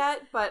that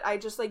yet, but I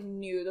just like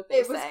knew that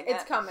they sang it.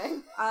 It's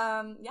coming.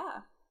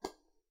 Yeah.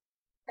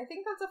 I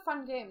think that's a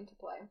fun game to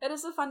play. It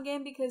is a fun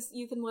game because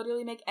you can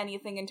literally make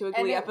anything into a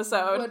Glee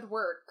episode. Would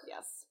work.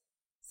 Yes.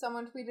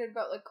 Someone tweeted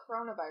about like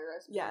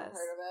coronavirus. Yes.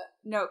 Heard of it?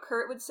 No,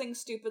 Kurt would sing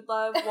 "Stupid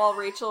Love" while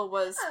Rachel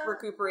was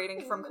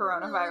recuperating from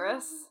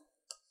coronavirus.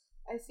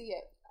 I see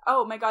it.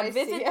 Oh my god,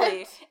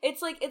 vividly.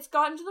 It's like it's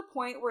gotten to the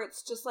point where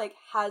it's just like,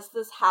 has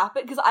this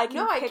happened? Because I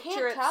can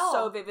picture it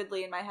so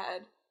vividly in my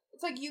head.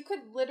 It's like you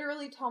could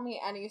literally tell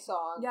me any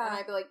song, and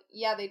I'd be like,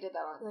 "Yeah, they did that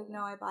on." Like,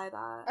 no, I buy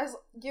that.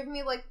 Give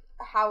me like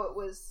how it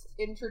was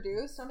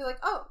introduced, and I'd be like,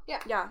 "Oh,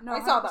 yeah, no,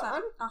 I saw that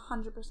one.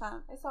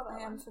 100%. I saw that.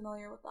 I am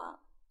familiar with that.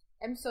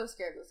 I'm so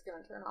scared this is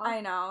gonna turn on.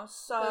 I know.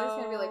 So it's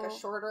gonna be like a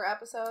shorter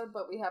episode,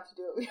 but we have to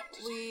do it.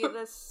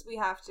 We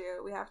have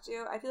to.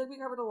 I feel like we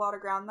covered a lot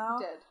of ground though.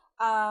 We did.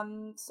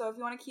 So if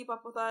you want to keep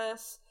up with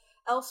us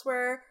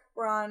elsewhere,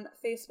 we're on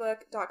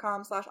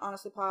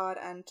Facebook.com/honestlypod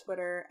and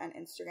Twitter and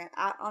Instagram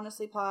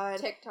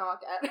 @honestlypod.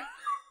 TikTok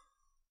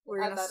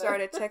We're gonna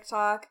start a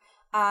TikTok.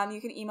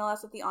 You can email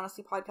us at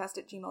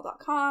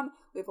thehonestlypodcast@gmail.com.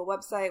 We have a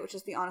website, which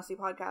is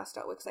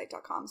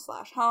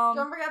thehonestlypodcast.wixsite.com/home.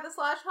 Don't forget the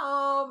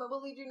 /home. It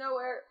will lead you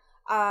nowhere.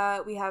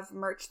 We have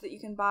merch that you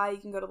can buy. You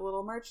can go to the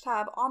little merch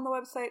tab on the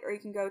website, or you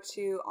can go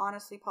to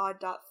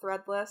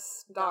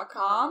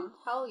honestlypod.threadless.com.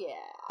 Hell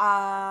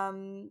yeah.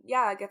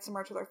 Yeah, get some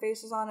merch with our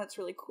faces on it. It's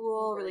really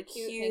cool, really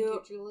cute. Thank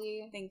you,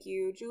 Julie. Thank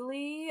you,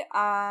 Julie.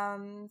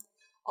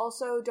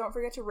 Also, don't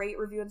forget to rate,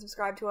 review, and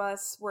subscribe to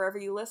us wherever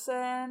you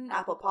listen.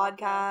 Apple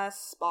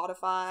Podcasts,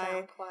 Spotify,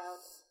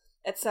 SoundCloud,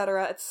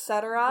 etc.,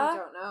 etc. I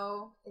don't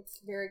know. It's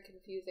very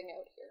confusing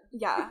out here.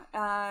 Yeah,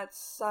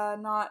 it's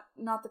not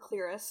the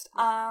clearest.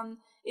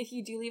 If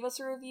you do leave us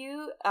a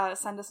review,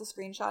 send us a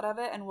screenshot of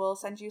it, and we'll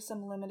send you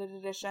some limited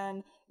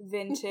edition,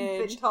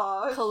 vintage,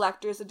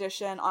 collector's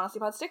edition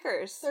Honestly Pod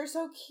stickers. They're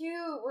so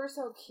cute. We're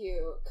so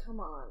cute. Come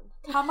on,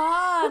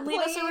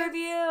 leave us a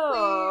review.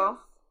 Please.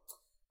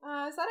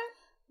 Is that it?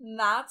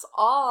 That's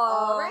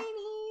all.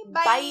 Alrighty.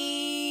 Bye.